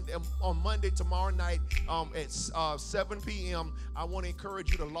Monday, tomorrow night at 7 p.m. I want to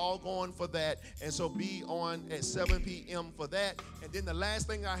encourage you to log on for that. And so be on at 7 p.m. for that. And then the last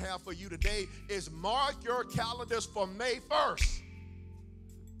thing I have for you today is mark your calendars for May 1st.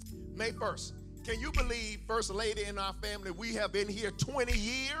 May 1st. Can you believe, First Lady in our family, we have been here 20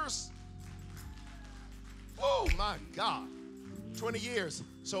 years? Oh, my God. 20 years.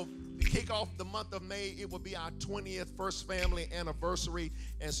 So to kick off the month of May, it will be our 20th First Family anniversary.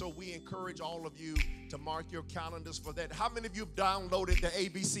 And so we encourage all of you to mark your calendars for that. How many of you have downloaded the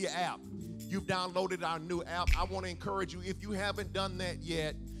ABC app? You've downloaded our new app. I want to encourage you, if you haven't done that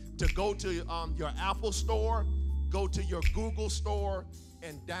yet, to go to your Apple store, go to your Google store,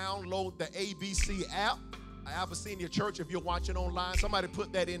 and download the ABC app. Abyssinia Church, if you're watching online, somebody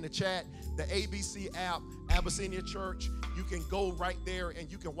put that in the chat. The ABC app, Abyssinia Church. You can go right there and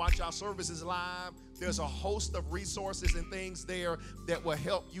you can watch our services live. There's a host of resources and things there that will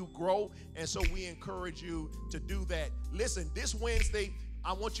help you grow. And so we encourage you to do that. Listen, this Wednesday,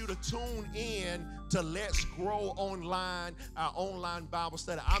 I want you to tune in to Let's Grow Online, our online Bible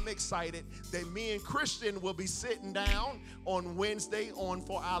study. I'm excited that me and Christian will be sitting down on Wednesday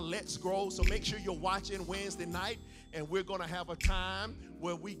for our Let's Grow. So make sure you're watching Wednesday night, and we're going to have a time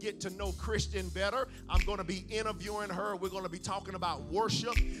where we get to know Christian better. I'm going to be interviewing her. We're going to be talking about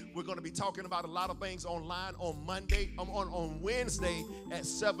worship. We're going to be talking about a lot of things online on Wednesday at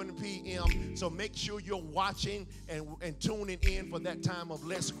 7 p.m. So make sure you're watching and tuning in for that time of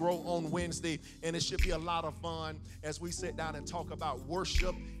Let's Grow on Wednesday. And it should be a lot of fun as we sit down and talk about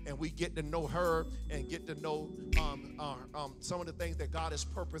worship, and we get to know her and get to know some of the things that God is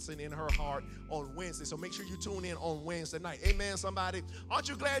purposing in her heart on Wednesday. So make sure you tune in on Wednesday night. Amen, somebody. Aren't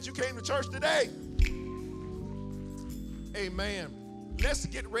you glad you came to church today? Amen. Let's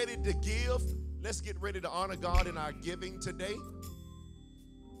get ready to give. Let's get ready to honor God in our giving today.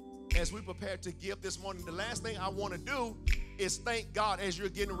 As we prepare to give this morning, the last thing I want to do is thank God as you're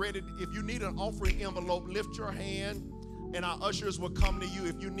getting ready. If you need an offering envelope, lift your hand and our ushers will come to you.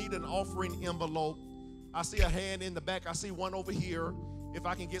 If you need an offering envelope, I see a hand in the back. I see one over here. If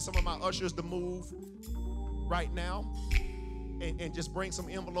I can get some of my ushers to move right now and just bring some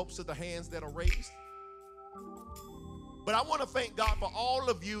envelopes to the hands that are raised. But I want to thank God for all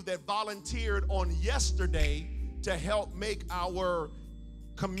of you that volunteered on yesterday to help make our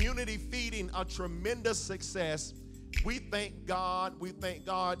community feeding a tremendous success. We thank God. We thank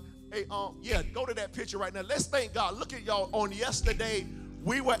God. Hey, yeah, go to that picture right now. Let's thank God. Look at y'all. On yesterday,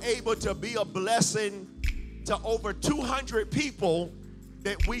 we were able to be a blessing to over 200 people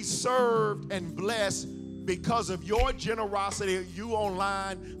that we served and blessed because of your generosity, you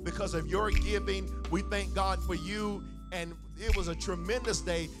online, because of your giving. We thank God for you, and it was a tremendous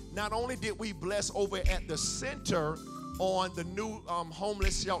day. Not only did we bless over at the center on the new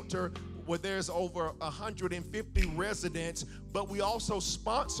homeless shelter where there's over 150 residents, but we also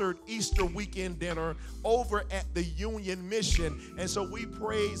sponsored Easter weekend dinner over at the Union Mission. And so we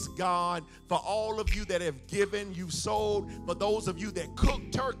praise God for all of you that have given, you sold, for those of you that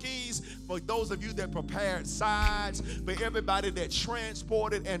cooked turkeys, for those of you that prepared sides, for everybody that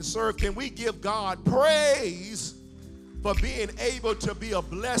transported and served. Can we give God praise for being able to be a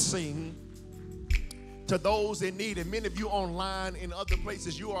blessing to those in need? And many of you online in other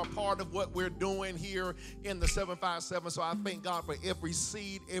places, you are a part of what we're doing here in the 757. So I thank God for every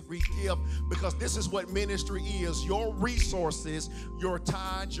seed, every gift, because this is what ministry is. Your resources, your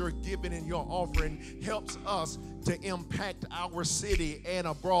tithes, your giving, and your offering helps us to impact our city and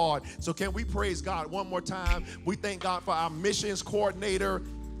abroad. So can we praise God one more time? We thank God for our missions coordinator,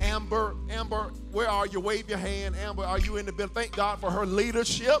 Amber. Amber, where are you? Wave your hand. Amber, are you in the building? Thank God for her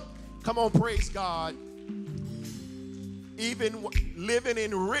leadership. Come on, praise God. Even living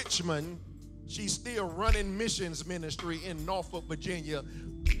in Richmond, she's still running missions ministry in Norfolk, Virginia.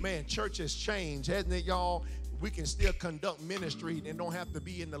 Man, church has changed, hasn't it, y'all? We can still conduct ministry and don't have to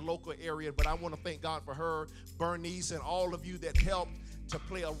be in the local area. But I want to thank God for her, Bernice, and all of you that helped to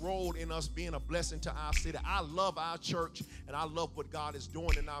play a role in us being a blessing to our city. I love our church, and I love what God is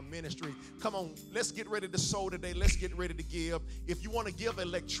doing in our ministry. Come on, let's get ready to sow today. Let's get ready to give. If you want to give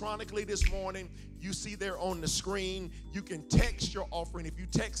electronically this morning, you see there on the screen, you can text your offering. If you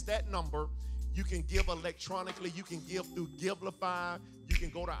text that number, you can give electronically. You can give through Givelify. You can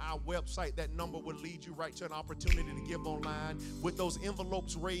go to our website. That number will lead you right to an opportunity to give online. With those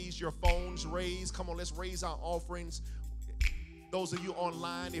envelopes raised, your phones raised. Come on, let's raise our offerings. Those of you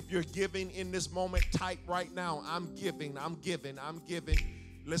online, if you're giving in this moment, type right now, I'm giving, I'm giving, I'm giving.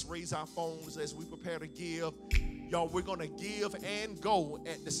 Let's raise our phones as we prepare to give. Y'all, we're going to give and go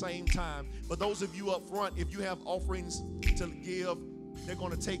at the same time. But those of you up front, if you have offerings to give, they're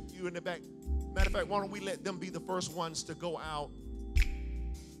going to take you in the back. Matter of fact, why don't we let them be the first ones to go out?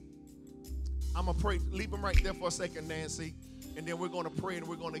 I'm going to pray. Leave them right there for a second, Nancy. And then we're going to pray and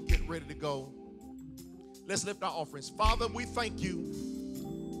we're going to get ready to go. Let's lift our offerings. Father, we thank you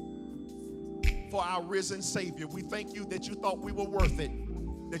for our risen Savior. We thank you that you thought we were worth it,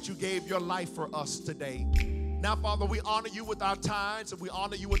 that you gave your life for us today. Now, Father, we honor you with our tithes, and we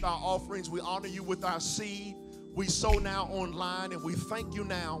honor you with our offerings. We honor you with our seed. We sow now online, and we thank you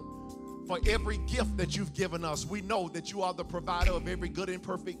now for every gift that you've given us. We know that you are the provider of every good and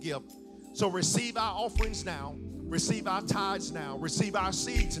perfect gift. So receive our offerings now. Receive our tithes now. Receive our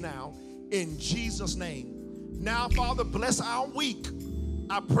seeds now. In Jesus' name. Now, Father, bless our week.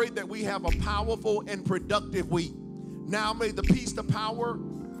 I pray that we have a powerful and productive week. Now may the peace, the power,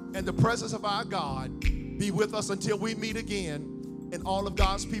 and the presence of our God be with us until we meet again. And all of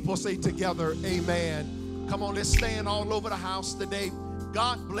God's people say together, amen. Come on, let's stand all over the house today.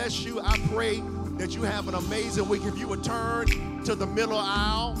 God bless you. I pray that you have an amazing week. If you would turn to the middle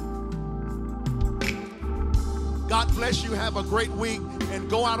aisle. God bless you. Have a great week. And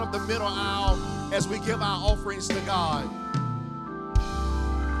go out of the middle aisle as we give our offerings to God.